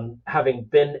 having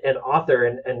been an author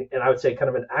and I would say kind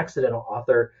of an accidental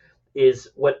author, is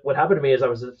what happened to me is I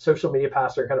was a social media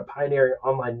pastor, kind of pioneering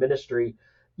online ministry,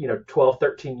 12,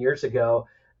 13 years ago.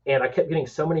 And I kept getting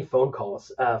so many phone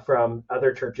calls from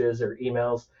other churches or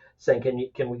emails saying,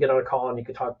 can we get on a call and you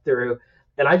can talk through?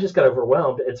 And I just got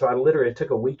overwhelmed. And so I literally took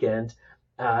a weekend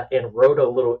and wrote a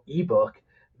little ebook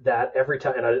that every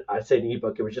time, and I say an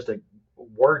ebook, it was just a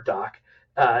Word doc.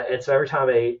 And so every time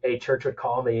a church would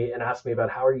call me and ask me about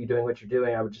how are you doing, what you're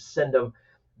doing, I would just send them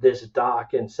this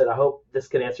doc and said, I hope this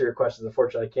can answer your questions.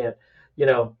 Unfortunately, I can't,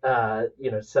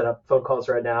 set up phone calls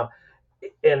right now.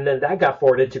 And then that got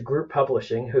forwarded to Group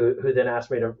Publishing, who then asked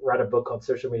me to write a book called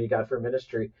Social Media Guide for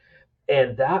Ministry.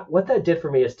 And what that did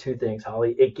for me is two things,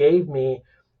 Holly. It gave me,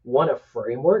 one, a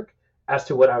framework as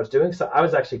to what I was doing. So I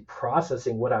was actually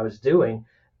processing what I was doing,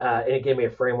 and it gave me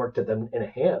a framework to then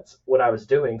enhance what I was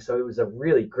doing. So it was a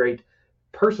really great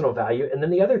personal value. And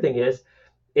then the other thing is,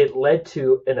 it led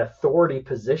to an authority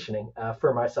positioning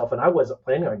for myself. And I wasn't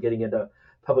planning on getting into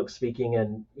public speaking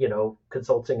and,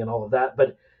 consulting and all of that,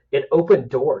 but it opened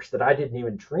doors that I didn't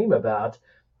even dream about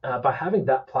by having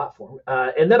that platform.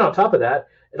 And then on top of that,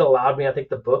 it allowed me, I think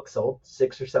the book sold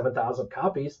 6,000 or 7,000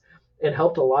 copies and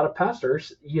helped a lot of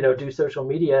pastors, do social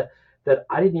media that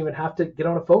I didn't even have to get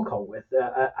on a phone call with.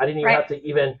 I didn't even have to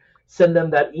even send them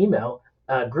that email.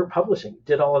 Group Publishing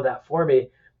did all of that for me.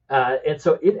 And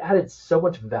so it added so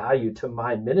much value to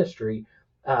my ministry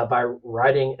by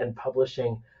writing and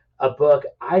publishing a book.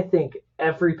 I think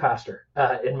every pastor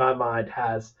in my mind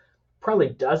has probably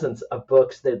dozens of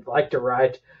books they'd like to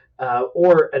write,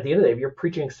 or at the end of the day, if you're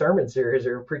preaching sermon series or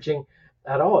you're preaching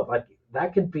at all, like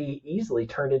that could be easily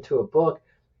turned into a book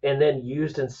and then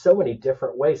used in so many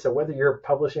different ways. So whether you're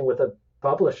publishing with a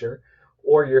publisher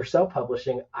or you're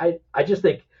self-publishing, I just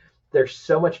think there's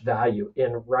so much value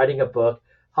in writing a book.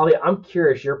 Holly, I'm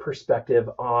curious your perspective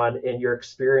on and your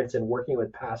experience in working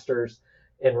with pastors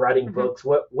and writing books.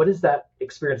 What has that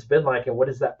experience been like, and what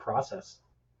is that process?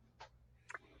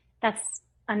 That's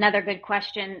another good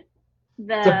question.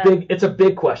 It's a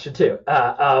big question too,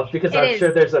 because I'm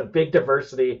sure there's a big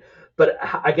diversity. But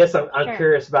I guess I'm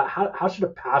curious about how should a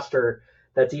pastor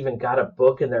that's even got a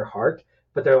book in their heart,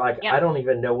 but they're like, I don't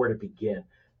even know where to begin.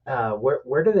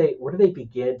 Where do they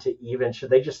begin to even? Should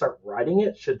they just start writing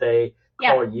it? Should they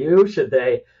call you? Should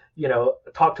they,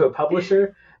 talk to a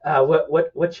publisher?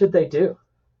 What should they do?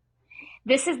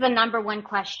 This is the number one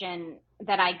question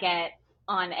that I get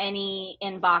on any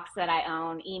inbox that I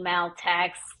own, email,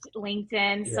 text,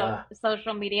 LinkedIn,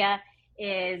 social media,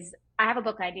 is I have a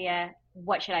book idea.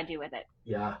 What should I do with it?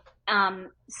 Yeah.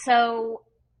 So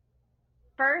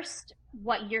first,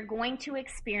 what you're going to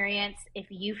experience if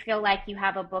you feel like you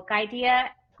have a book idea,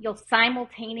 you'll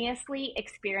simultaneously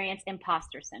experience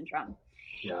imposter syndrome.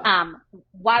 Yeah.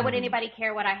 Why would anybody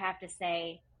care what I have to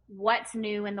say? What's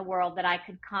new in the world that I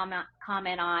could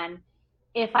comment on?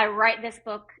 If I write this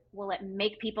book, will it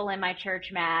make people in my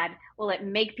church mad? Will it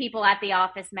make people at the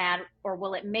office mad? Or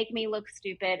will it make me look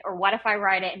stupid? Or what if I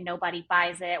write it and nobody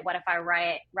buys it? What if I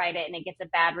write it and it gets a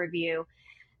bad review?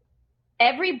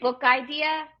 Every book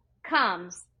idea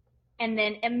comes, and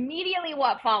then immediately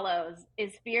what follows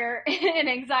is fear and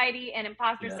anxiety and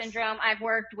imposter syndrome. I've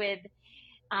worked with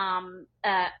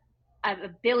a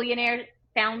billionaire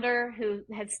founder who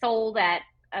has sold at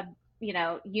a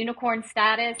unicorn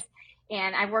status,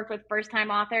 and I've worked with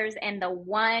first-time authors, and the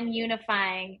one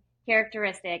unifying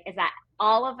characteristic is that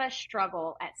all of us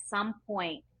struggle at some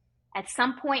point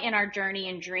in our journey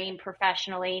and dream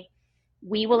professionally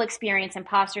we will experience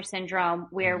imposter syndrome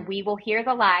where we will hear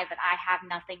the lie that I have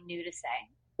nothing new to say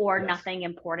or nothing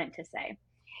important to say.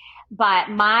 But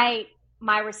my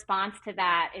response to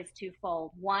that is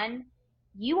twofold. One,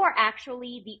 you are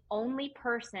actually the only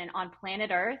person on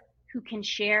planet Earth who can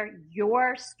share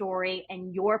your story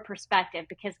and your perspective,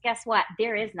 because guess what?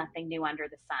 There is nothing new under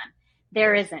the sun.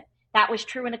 There isn't. That was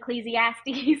true in Ecclesiastes.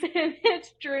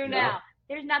 It's true now.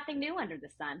 There's nothing new under the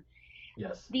sun.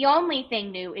 Yes. The only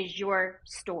thing new is your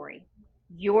story,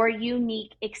 your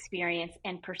unique experience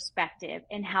and perspective,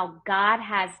 and how God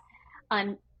has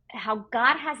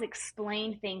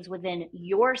explained things within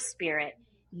your spirit,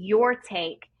 your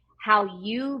take, how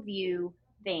you view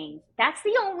things. That's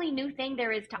the only new thing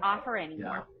there is to offer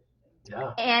anymore.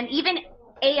 Yeah. And even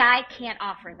AI can't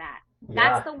offer that.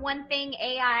 That's the one thing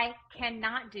AI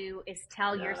cannot do, is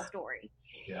tell your story.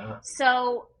 Yeah.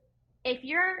 So if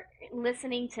you're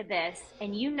listening to this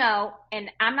and you know, and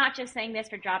I'm not just saying this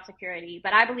for job security,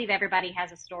 but I believe everybody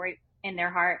has a story in their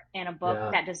heart and a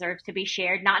book that deserves to be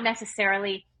shared. Not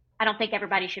necessarily, I don't think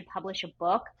everybody should publish a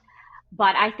book,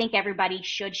 but I think everybody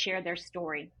should share their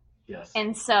story. Yes.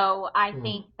 And so I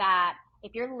think that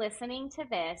if you're listening to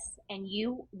this and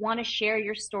you want to share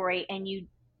your story and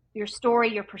your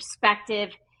story, your perspective,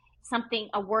 something,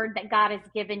 a word that God has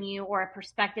given you or a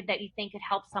perspective that you think could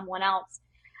help someone else,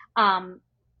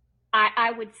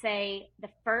 I would say the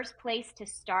first place to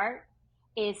start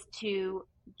is to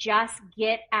just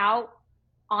get out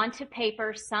onto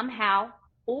paper somehow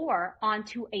or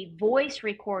onto a voice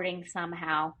recording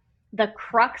somehow the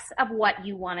crux of what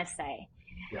you want to say.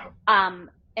 Yeah.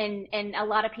 And a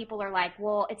lot of people are like,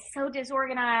 well, it's so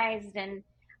disorganized and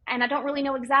I don't really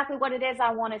know exactly what it is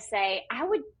I want to say. I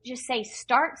would just say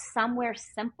start somewhere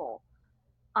simple.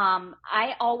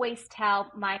 I always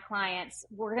tell my clients,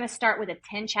 we're going to start with a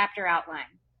 10-chapter outline.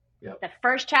 Yep. The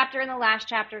first chapter and the last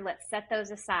chapter, let's set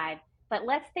those aside. But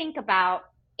let's think about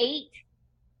 8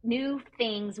 new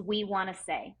things we want to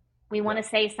say. We want to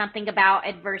say something about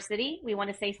adversity. We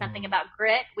want to say something about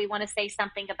grit. We want to say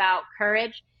something about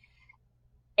courage.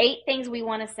 8 things we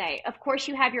want to say. Of course,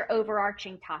 you have your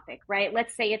overarching topic, right?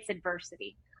 Let's say it's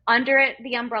adversity. Under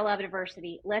the umbrella of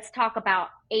adversity, let's talk about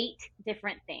 8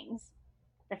 different things.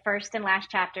 The first and last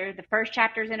chapter. The first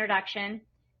chapter is introduction.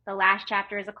 The last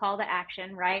chapter is a call to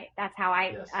action, right? That's how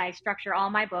I structure all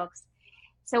my books.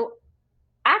 So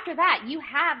after that, you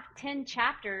have 10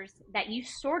 chapters that you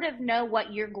sort of know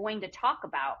what you're going to talk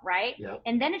about, right? Yep.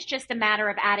 And then it's just a matter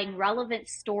of adding relevant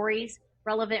stories,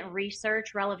 relevant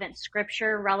research, relevant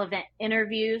scripture, relevant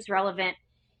interviews, relevant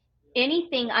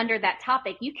anything under that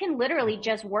topic. You can literally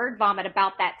just word vomit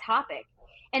about that topic.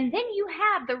 And then you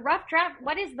have the rough draft.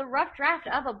 What is the rough draft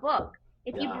of a book?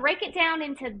 If you break it down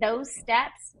into those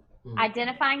steps,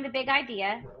 identifying the big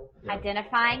idea,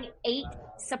 identifying 8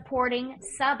 supporting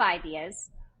sub-ideas,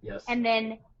 and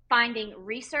then finding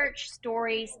research,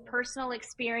 stories, personal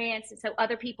experience, so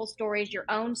other people's stories, your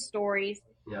own stories,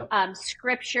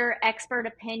 scripture, expert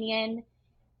opinion,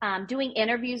 doing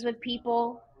interviews with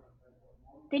people,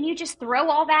 then you just throw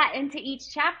all that into each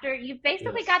chapter. You've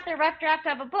basically got the rough draft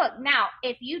of a book. Now,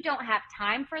 if you don't have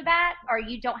time for that, or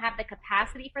you don't have the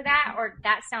capacity for that, or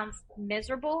that sounds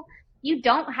miserable, you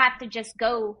don't have to just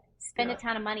go spend a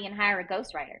ton of money and hire a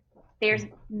ghostwriter. There's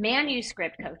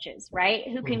manuscript coaches, right?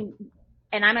 Who can,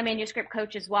 and I'm a manuscript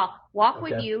coach as well, walk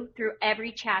with you through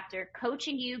every chapter,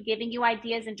 coaching you, giving you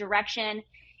ideas and direction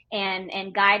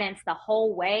and guidance the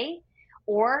whole way.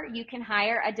 Or you can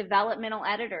hire a developmental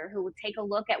editor who will take a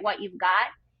look at what you've got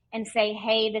and say,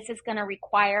 hey, this is going to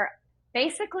require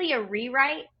basically a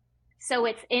rewrite. So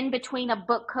it's in between a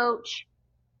book coach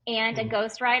and a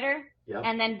ghostwriter.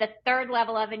 And then the third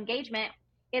level of engagement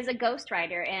is a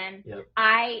ghostwriter. And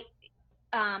I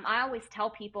always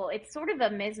tell people it's sort of a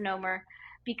misnomer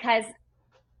because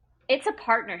it's a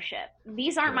partnership.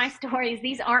 These aren't my stories.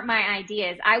 These aren't my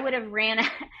ideas. I would have ran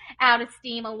out of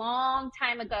steam a long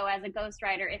time ago as a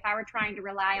ghostwriter if I were trying to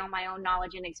rely on my own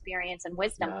knowledge and experience and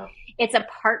wisdom. It's a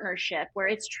partnership where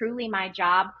it's truly my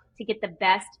job to get the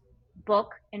best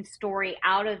book and story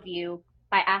out of you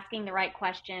by asking the right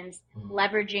questions,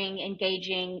 leveraging,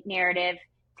 engaging narrative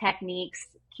techniques,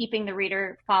 keeping the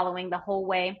reader following the whole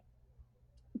way.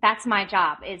 That's my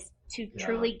job, is to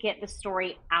truly get the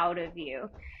story out of you.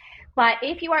 But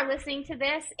if you are listening to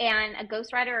this and a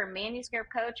ghostwriter or a manuscript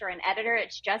coach or an editor,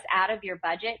 it's just out of your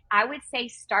budget, I would say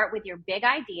start with your big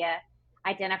idea,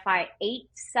 identify 8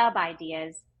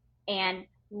 sub-ideas, and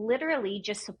literally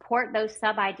just support those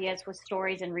sub-ideas with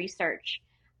stories and research.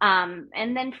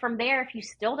 And then from there, if you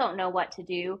still don't know what to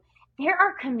do, there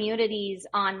are communities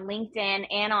on LinkedIn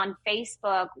and on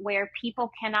Facebook where people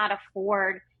cannot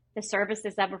afford the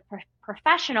services of a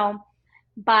professional,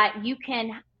 but you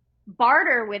can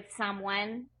barter with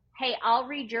someone. Hey, I'll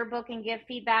read your book and give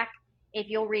feedback if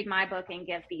you'll read my book and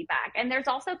give feedback. And there's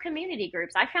also community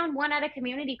groups. I found one at a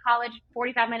community college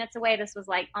 45 minutes away. This was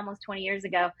like almost 20 years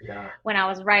ago when I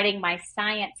was writing my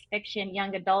science fiction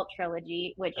young adult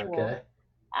trilogy, which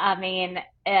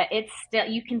it's still,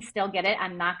 you can still get it.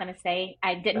 I'm not going to say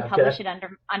I didn't publish it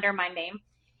under my name.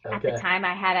 At the time,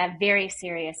 I had a very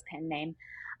serious pen name.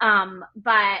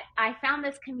 But I found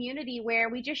this community where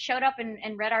we just showed up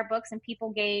and read our books and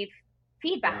people gave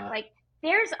feedback. Like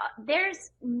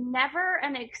there's never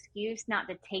an excuse not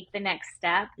to take the next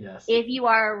step if you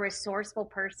are a resourceful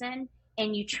person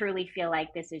and you truly feel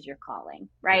like this is your calling,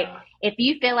 right? If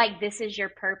you feel like this is your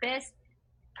purpose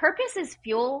is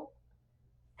fuel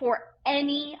for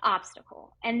any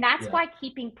obstacle. And that's why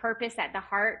keeping purpose at the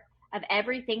heart of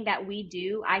everything that we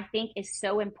do, I think, is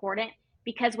so important.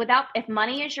 Because if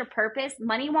money is your purpose,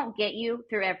 money won't get you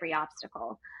through every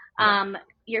obstacle.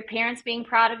 Your parents being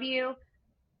proud of you,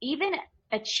 even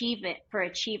achievement for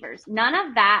achievers, none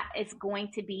of that is going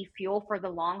to be fuel for the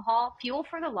long haul. Fuel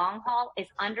for the long haul is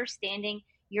understanding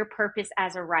your purpose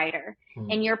as a writer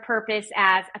and your purpose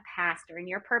as a pastor and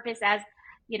your purpose as,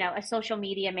 a social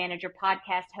media manager,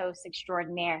 podcast host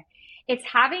extraordinaire. It's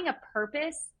having a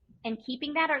purpose and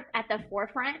keeping that at the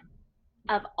forefront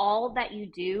of all that you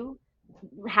do.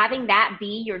 Having that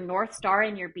be your North Star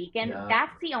and your beacon,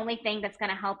 that's the only thing that's going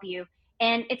to help you.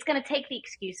 And it's going to take the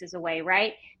excuses away,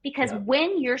 right? Because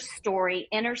when your story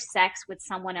intersects with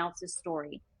someone else's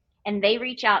story and they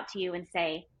reach out to you and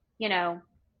say,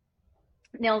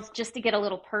 Nils, just to get a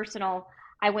little personal,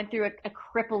 I went through a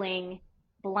crippling,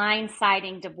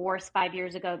 blindsiding divorce 5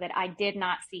 years ago that I did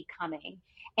not see coming.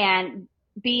 And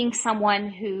being someone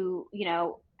who,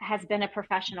 has been a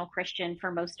professional Christian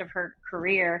for most of her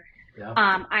career,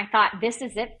 I thought, this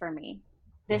is it for me.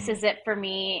 This is it for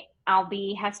me. I'll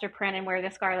be Hester Prynne and wear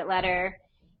the scarlet letter,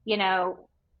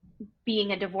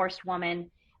 being a divorced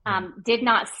woman. Did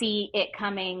not see it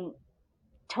coming.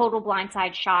 Total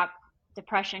blindside shock,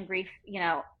 depression, grief,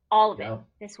 all of it.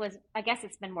 This was, I guess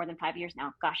it's been more than 5 years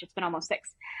now. Gosh, it's been almost 6.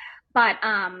 But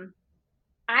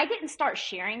I didn't start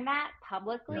sharing that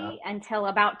publicly until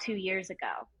about 2 years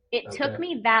ago. It took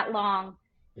me that long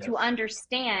to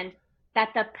understand that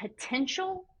the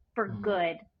potential for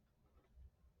good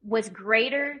was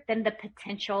greater than the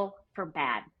potential for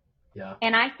bad.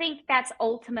 And I think that's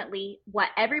ultimately what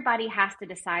everybody has to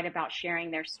decide about sharing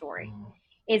their story,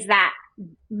 is that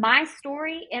my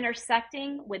story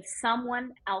intersecting with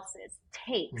someone else's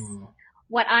takes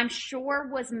what I'm sure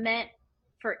was meant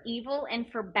for evil and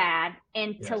for bad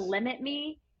and to limit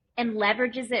me and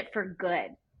leverages it for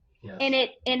good. And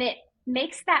it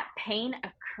makes that pain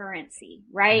a currency,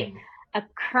 right? A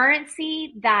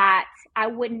currency that I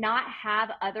would not have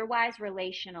otherwise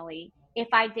relationally if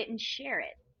I didn't share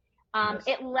it.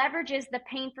 It leverages the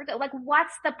pain for good. Like,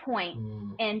 what's the point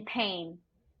in pain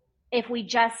if we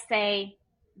just say,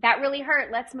 that really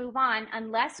hurt, let's move on,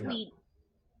 unless we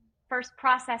first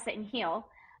process it and heal,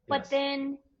 but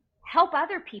then help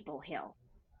other people heal,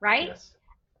 right?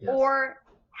 Or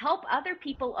help other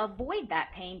people avoid that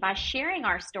pain by sharing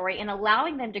our story and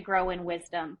allowing them to grow in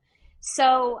wisdom.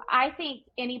 So I think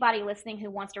anybody listening who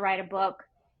wants to write a book,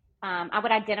 I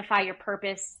would identify your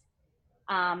purpose.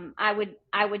 I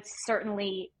would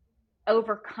certainly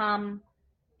overcome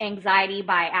anxiety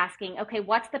by asking, okay,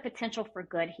 what's the potential for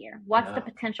good here? What's the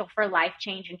potential for life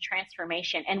change and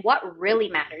transformation? And what really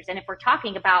matters? And if we're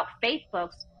talking about faith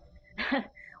books,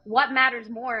 what matters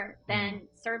more than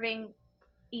serving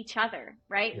each other,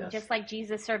 right? Just like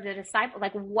Jesus served the disciples,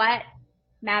 like what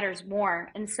matters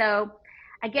more? And so,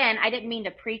 again, I didn't mean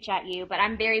to preach at you, but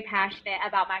I'm very passionate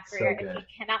about my career. So good. If you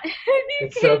cannot,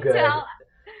 It's so good.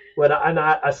 When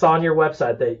I saw on your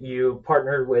website that you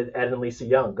partnered with Ed and Lisa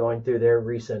Young going through their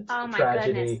recent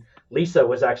tragedy. Goodness. Lisa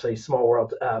was actually Small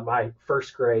World, my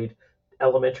first grade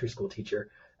elementary school teacher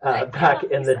back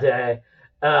in the day.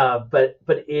 But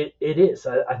it is,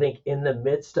 I think, in the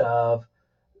midst of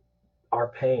our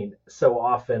pain, so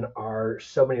often are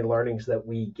so many learnings that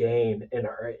we gain and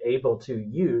are able to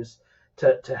use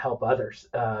to help others.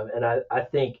 And I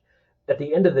think at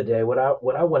the end of the day, what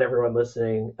I want everyone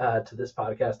listening to this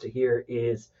podcast to hear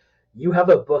is you have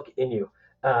a book in you.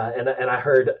 And I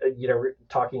heard,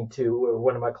 talking to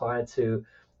one of my clients who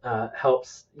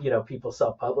helps, people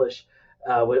self-publish,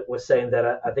 was saying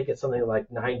that I think it's something like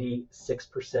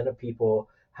 96% of people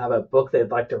have a book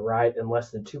they'd like to write and less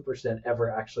than 2%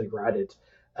 ever actually write it.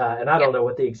 And I don't know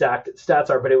what the exact stats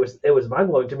are, but it was mind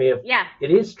blowing to me.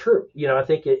 It is true. I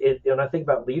think when I think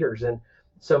about leaders and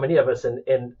so many of us, and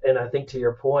I think to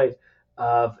your point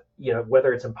of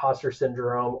whether it's imposter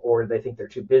syndrome or they think they're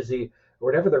too busy or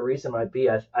whatever the reason might be,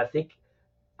 I think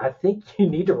you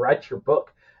need to write your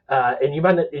book. And you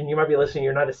might be listening.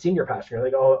 You're not a senior pastor. You're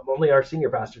like, oh, only our senior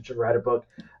pastor should write a book.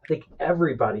 I think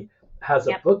everybody has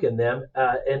a book in them.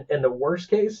 And in the worst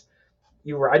case,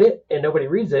 you write it and nobody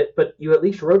reads it, but you at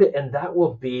least wrote it, and that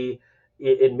will be,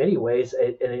 in many ways,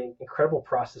 an incredible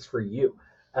process for you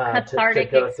cathartic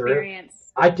to go experience.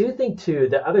 through. I do think too.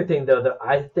 The other thing though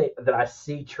that I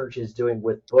see churches doing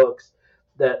with books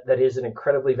that is an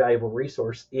incredibly valuable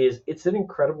resource is it's an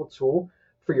incredible tool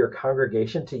for your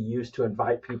congregation to use to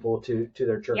invite people to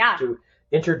their church, to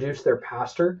introduce their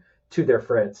pastor to their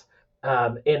friends.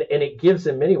 And it gives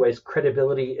in many ways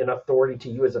credibility and authority to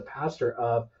you as a pastor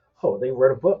of, oh, they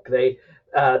wrote a book.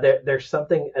 There's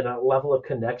something and a level of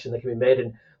connection that can be made.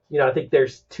 And, I think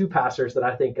there's two pastors that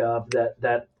I think of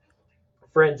that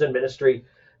friends in ministry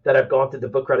that have gone through the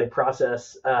book writing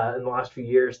process in the last few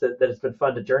years that it's been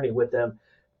fun to journey with them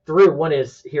through. One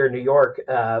is here in New York.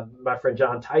 My friend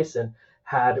John Tyson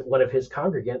had one of his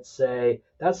congregants say,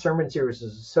 that sermon series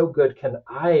is so good, can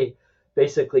I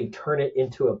basically turn it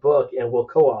into a book and we'll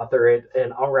co-author it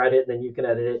and I'll write it and then you can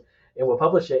edit it and we'll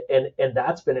publish it. And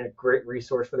that's been a great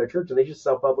resource for their church. And they just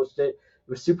self-published it. It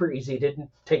was super easy. It didn't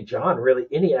take John really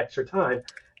any extra time.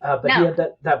 But he had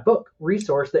that book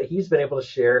resource that he's been able to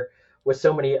share with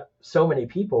so many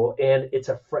people. And it's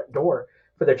a front door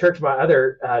for their church. My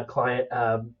other client,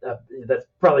 that's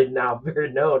probably now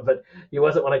very known, but he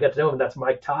wasn't when I got to know him. That's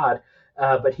Mike Todd.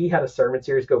 But he had a sermon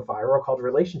series go viral called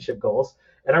Relationship Goals.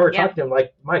 And I remember talking to him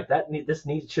like, Mike, this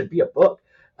should be a book.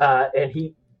 And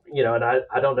he, and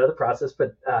I don't know the process,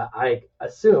 but I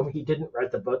assume he didn't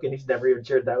write the book, and he's never even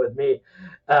shared that with me.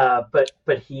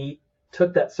 But he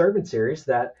took that sermon series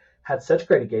that had such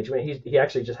great engagement. He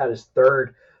actually just had his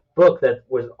third book that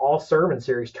was all sermon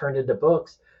series turned into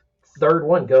books. Third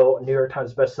one, go New York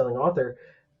Times bestselling author.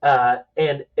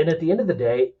 And at the end of the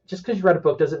day, just because you write a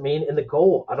book doesn't mean, and the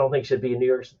goal I don't think should be a New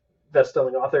York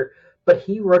bestselling author, but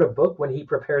he wrote a book when he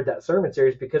prepared that sermon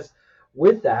series, because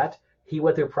with that, he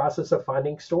went through a process of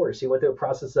finding stories. He went through a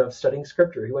process of studying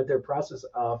scripture. He went through a process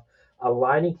of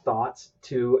aligning thoughts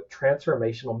to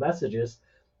transformational messages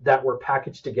that were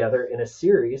packaged together in a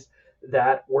series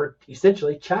that were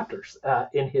essentially chapters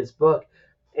in his book.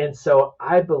 And so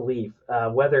I believe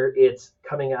whether it's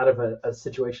coming out of a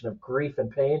situation of grief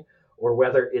and pain, or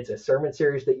whether it's a sermon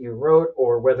series that you wrote,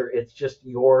 or whether it's just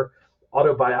your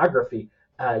autobiography,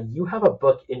 you have a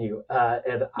book in you.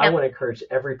 And I want to encourage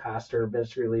every pastor,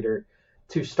 ministry leader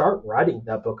to start writing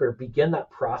that book, or begin that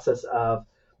process of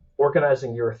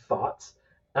organizing your thoughts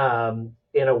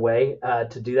in a way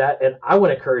to do that. And I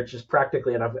want to encourage just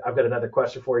practically, and I've got another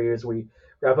question for you as we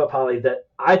wrap up, Holly, that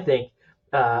I think,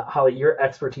 Holly, your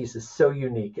expertise is so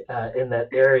unique in that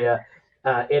area,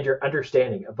 and your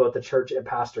understanding of both the church and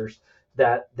pastors,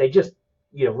 that they just,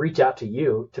 reach out to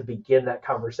you to begin that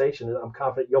conversation. And I'm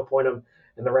confident you'll point them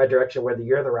in the right direction, whether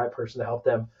you're the right person to help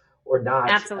them or not.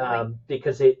 Absolutely.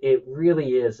 Because it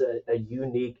really is a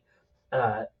unique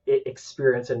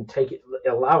experience, and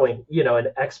allowing, an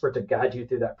expert to guide you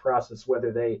through that process,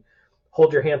 whether they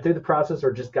hold your hand through the process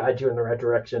or just guide you in the right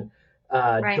direction.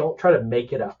 Right. Don't try to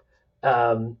make it up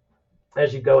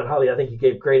as you go. And Holly, I think you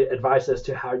gave great advice as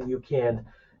to how you can,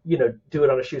 do it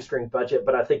on a shoestring budget.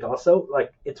 But I think also,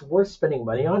 like, it's worth spending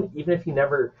money on, even if you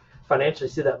never financially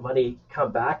see that money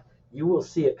come back, you will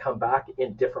see it come back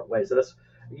in different ways. So that's,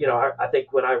 I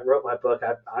think when I wrote my book,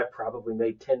 I probably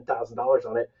made $10,000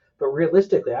 on it, but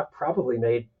realistically, I probably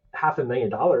made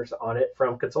 $500,000 on it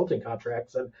from consulting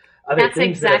contracts and other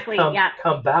things that have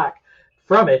come back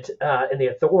from it, and the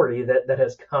authority that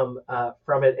has come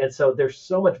from it. And so there's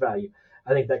so much value,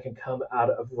 I think, that can come out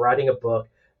of writing a book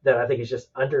that I think is just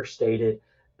understated.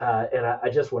 And I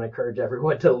just want to encourage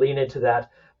everyone to lean into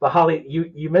that. But Holly,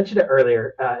 you mentioned it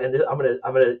earlier, and I'm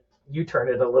gonna U-turn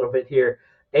it a little bit here.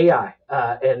 AI,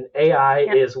 and AI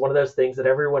is one of those things that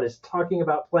everyone is talking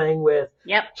about, playing with.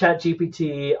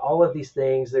 ChatGPT, all of these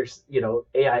things. There's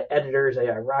AI editors,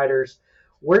 AI writers.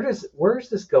 Where is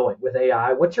this going with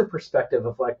AI? What's your perspective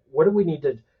of, like, what do we need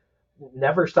to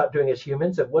never stop doing as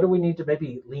humans, and what do we need to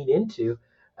maybe lean into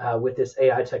with this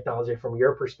AI technology from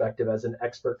your perspective as an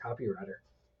expert copywriter?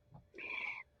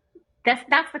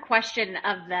 That's the question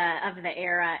of the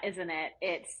era, isn't it?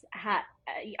 It's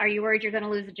are you worried you're going to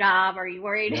lose a job? Are you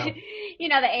worried, the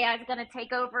AI is going to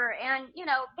take over? And,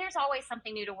 there's always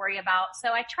something new to worry about. So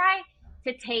I try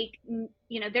to take,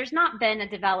 there's not been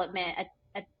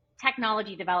a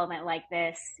technology development like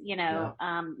this,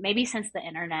 maybe since the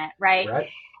internet, right?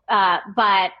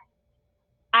 But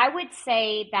I would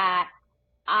say that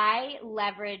I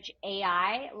leverage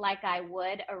AI like I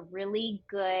would a really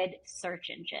good search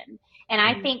engine. And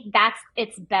I think that's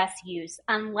its best use.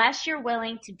 Unless you're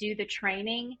willing to do the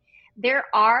training, there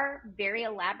are very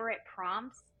elaborate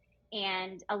prompts,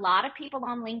 and a lot of people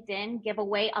on LinkedIn give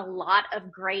away a lot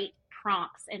of great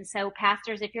prompts. And so,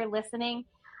 pastors, if you're listening,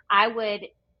 I would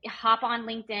hop on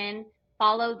LinkedIn,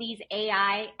 follow these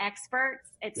AI experts.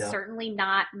 It's certainly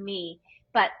not me,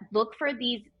 but look for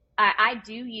these. I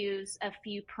do use a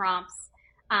few prompts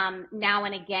now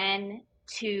and again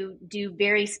to do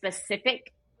very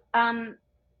specific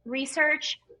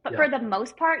research. But for the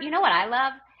most part, you know what I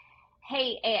love?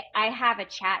 Hey, I have a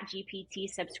Chat GPT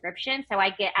subscription, so I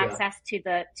get access to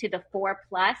the 4+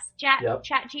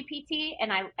 Chat GPT,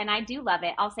 and I do love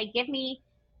it. I'll say, give me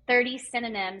 30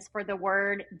 synonyms for the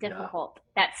word difficult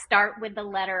that start with the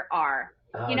letter R.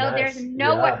 Oh, There's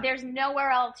nice.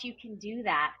 nowhere else you can do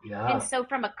that. Yeah. And so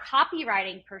from a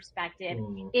copywriting perspective,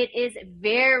 it is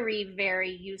very,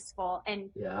 very useful. And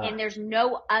there's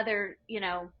no other,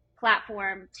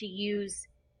 platform to use.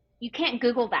 You can't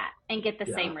Google that and get the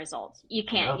same results. You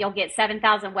can't. You'll get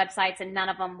 7,000 websites and none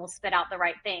of them will spit out the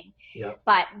right thing.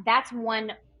 But that's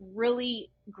one really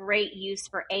great use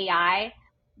for AI.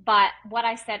 But what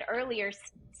I said earlier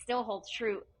still holds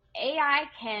true. AI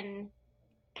can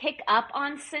pick up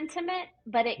on sentiment,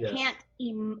 but it can't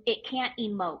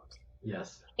emote.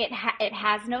 Yes. It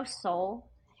has no soul.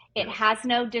 It has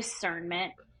no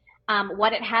discernment.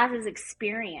 What it has is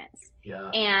experience.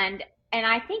 And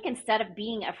I think instead of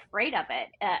being afraid of it,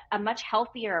 a much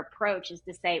healthier approach is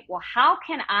to say, well, how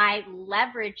can I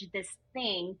leverage this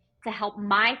thing to help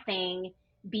my thing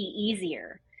be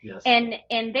easier? Yes.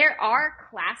 And there are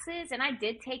classes, and I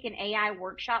did take an AI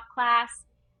workshop class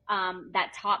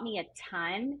that taught me a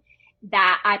ton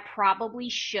that I probably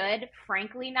should,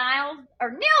 frankly,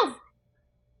 Nils.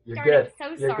 You're good. So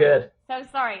You're sorry. good. So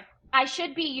sorry. I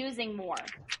should be using more,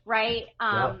 right?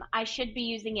 I should be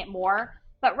using it more.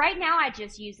 But right now, I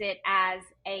just use it as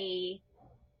a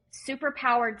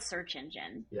super-powered search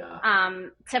engine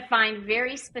to find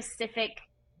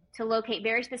to locate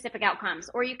very specific outcomes.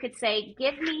 Or you could say,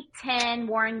 give me 10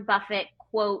 Warren Buffett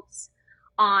quotes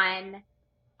on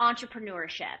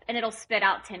entrepreneurship, and it'll spit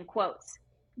out 10 quotes.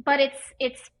 But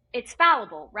it's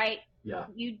fallible, right? Yeah.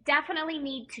 You definitely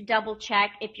need to double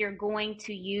check if you're going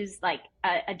to use like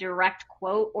a direct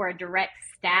quote or a direct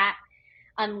stat,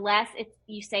 unless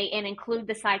you say, and include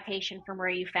the citation from where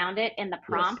you found it in the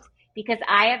prompt, because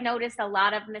I have noticed a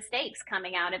lot of mistakes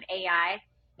coming out of AI.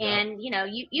 And,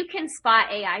 you can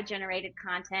spot AI generated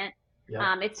content.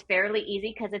 It's fairly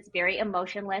easy because it's very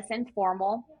emotionless and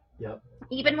formal.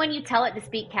 Even when you tell it to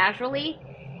speak casually,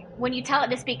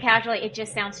 it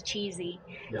just sounds cheesy.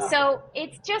 So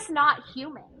it's just not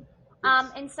human.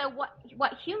 And so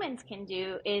what humans can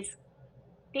do is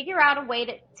figure out a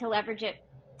way to leverage it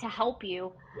to help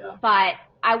you. But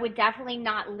I would definitely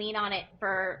not lean on it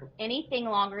for anything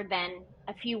longer than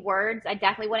a few words. I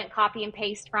definitely wouldn't copy and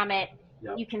paste from it.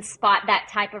 You can spot that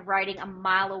type of writing a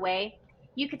mile away.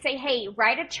 You could say, hey,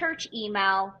 write a church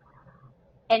email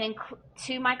and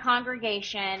to my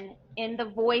congregation in the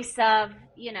voice of,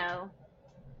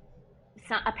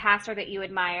 a pastor that you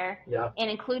admire, and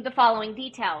include the following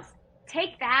details.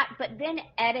 Take that, but then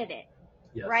edit it,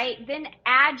 right? Then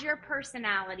add your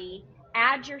personality,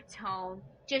 add your tone,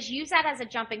 just use that as a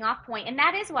jumping off point. And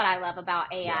that is what I love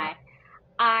about AI.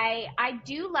 I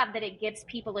do love that it gives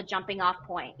people a jumping off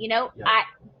point.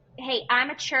 Hey, I'm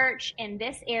a church in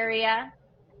this area,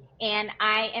 and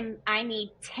I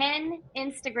need 10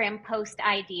 Instagram post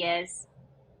ideas,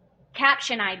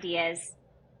 caption ideas,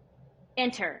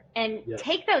 enter, and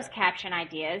take those caption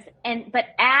ideas but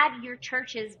add your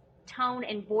church's tone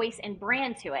and voice and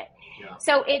brand to it.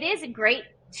 So it is great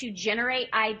to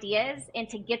generate ideas and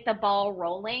to get the ball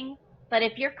rolling. But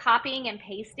if you're copying and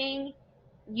pasting,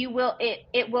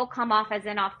 it will come off as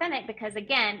inauthentic, because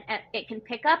again, it can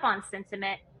pick up on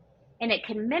sentiment and it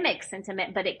can mimic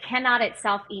sentiment, but it cannot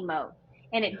itself emote,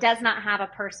 and it does not have a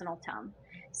personal tone.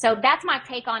 So that's my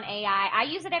take on AI. I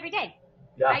use it every day.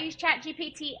 I use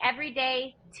ChatGPT every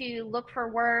day to look for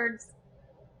words,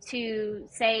 to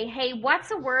say, hey,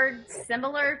 what's a word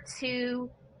similar to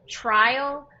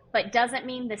trial but doesn't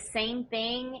mean the same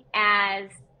thing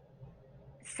as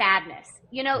sadness?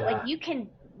 Like you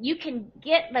can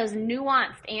get those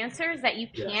nuanced answers that you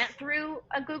can't through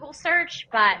a Google search.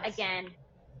 But again,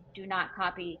 do not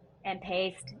copy and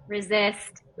paste.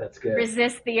 Resist. That's good.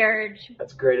 Resist the urge.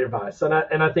 That's great advice. And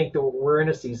I think that we're in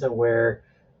a season where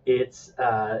it's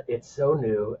so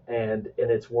new and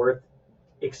it's worth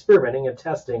experimenting and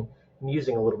testing and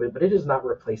using a little bit, but it is not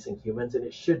replacing humans, and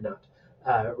it should not.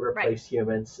 replace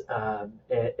humans.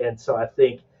 And so I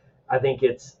think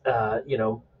it's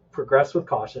progress with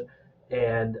caution,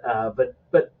 and but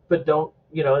don't,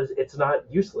 it's not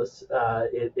useless.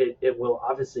 It will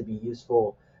obviously be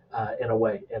useful in a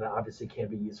way, and obviously can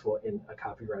be useful in a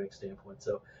copywriting standpoint.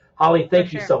 So Holly,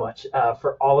 thank you so much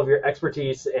for all of your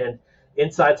expertise and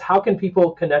insights. How can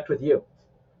people connect with you?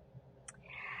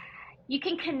 You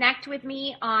can connect with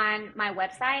me on my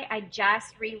website. I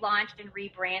just relaunched and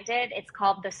rebranded. It's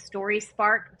called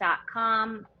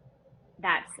thestoryspark.com.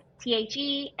 That's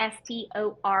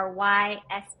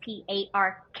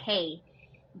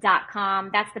thestoryspark.com.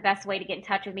 That's the best way to get in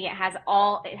touch with me. It has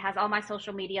all my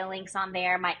social media links on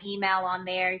there, my email on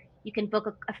there. You can book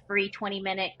a free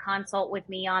 20-minute consult with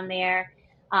me on there,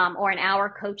 or an hour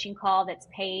coaching call that's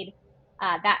paid.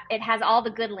 That it has all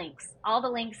the good links. All the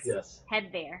links. Yes. Head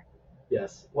there.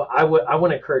 Yes. Well, I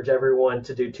want to encourage everyone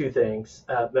to do two things.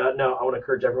 I want to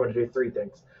encourage everyone to do three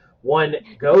things. One,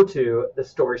 go to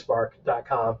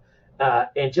thestoryspark.com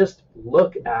and just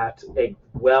look at a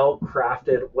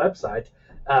well-crafted website,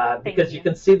 because you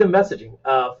can see the messaging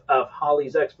of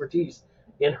Holly's expertise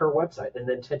in her website and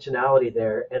the intentionality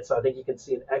there. And so I think you can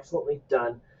see an excellently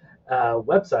done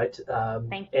website,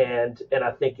 and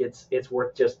I think it's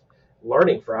worth just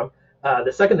learning from.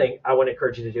 The second thing I want to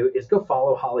encourage you to do is go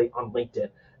follow Holly on LinkedIn.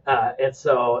 And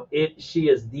so she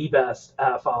is the best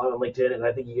follow on LinkedIn, and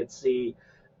I think you can see,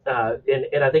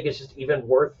 and I think it's just even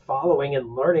worth following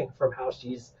and learning from how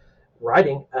she's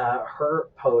writing her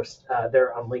post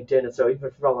there on LinkedIn. And so even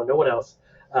if you follow no one else,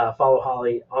 follow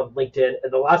Holly on LinkedIn.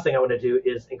 And the last thing I want to do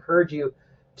is encourage you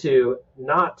to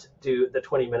not do the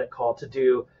 20-minute call, to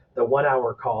do the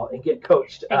 1-hour call and get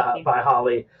coached by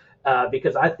Holly.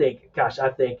 Because I think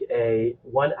a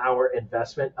 1-hour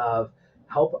investment of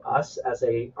help us as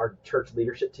our church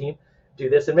leadership team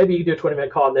do this, and maybe you do a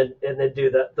 20-minute call and then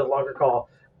do the longer call.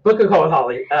 Book a call with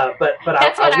Holly, but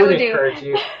I would encourage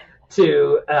you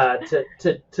to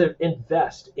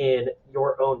invest in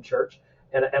your own church,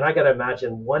 and I got to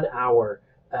imagine 1 hour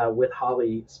with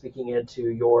Holly speaking into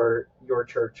your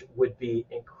church would be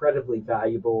incredibly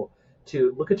valuable.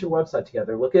 To look at your website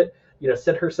together,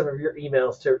 send her some of your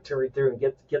emails to read through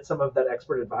and get some of that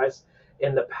expert advice.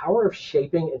 And the power of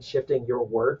shaping and shifting your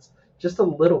words just a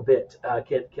little bit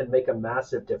can make a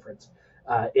massive difference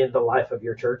in the life of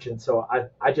your church. And so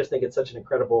I just think it's such an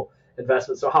incredible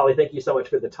investment. So Holly, thank you so much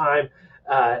for the time.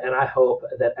 And I hope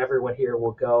that everyone here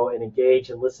will go and engage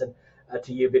and listen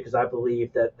to you, because I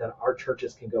believe that our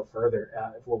churches can go further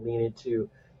if we'll lean into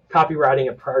copywriting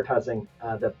and prioritizing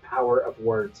the power of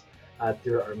words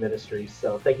through our ministry.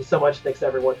 So thank you so much. Thanks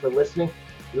everyone for listening.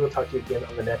 We will talk to you again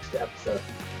on the next episode.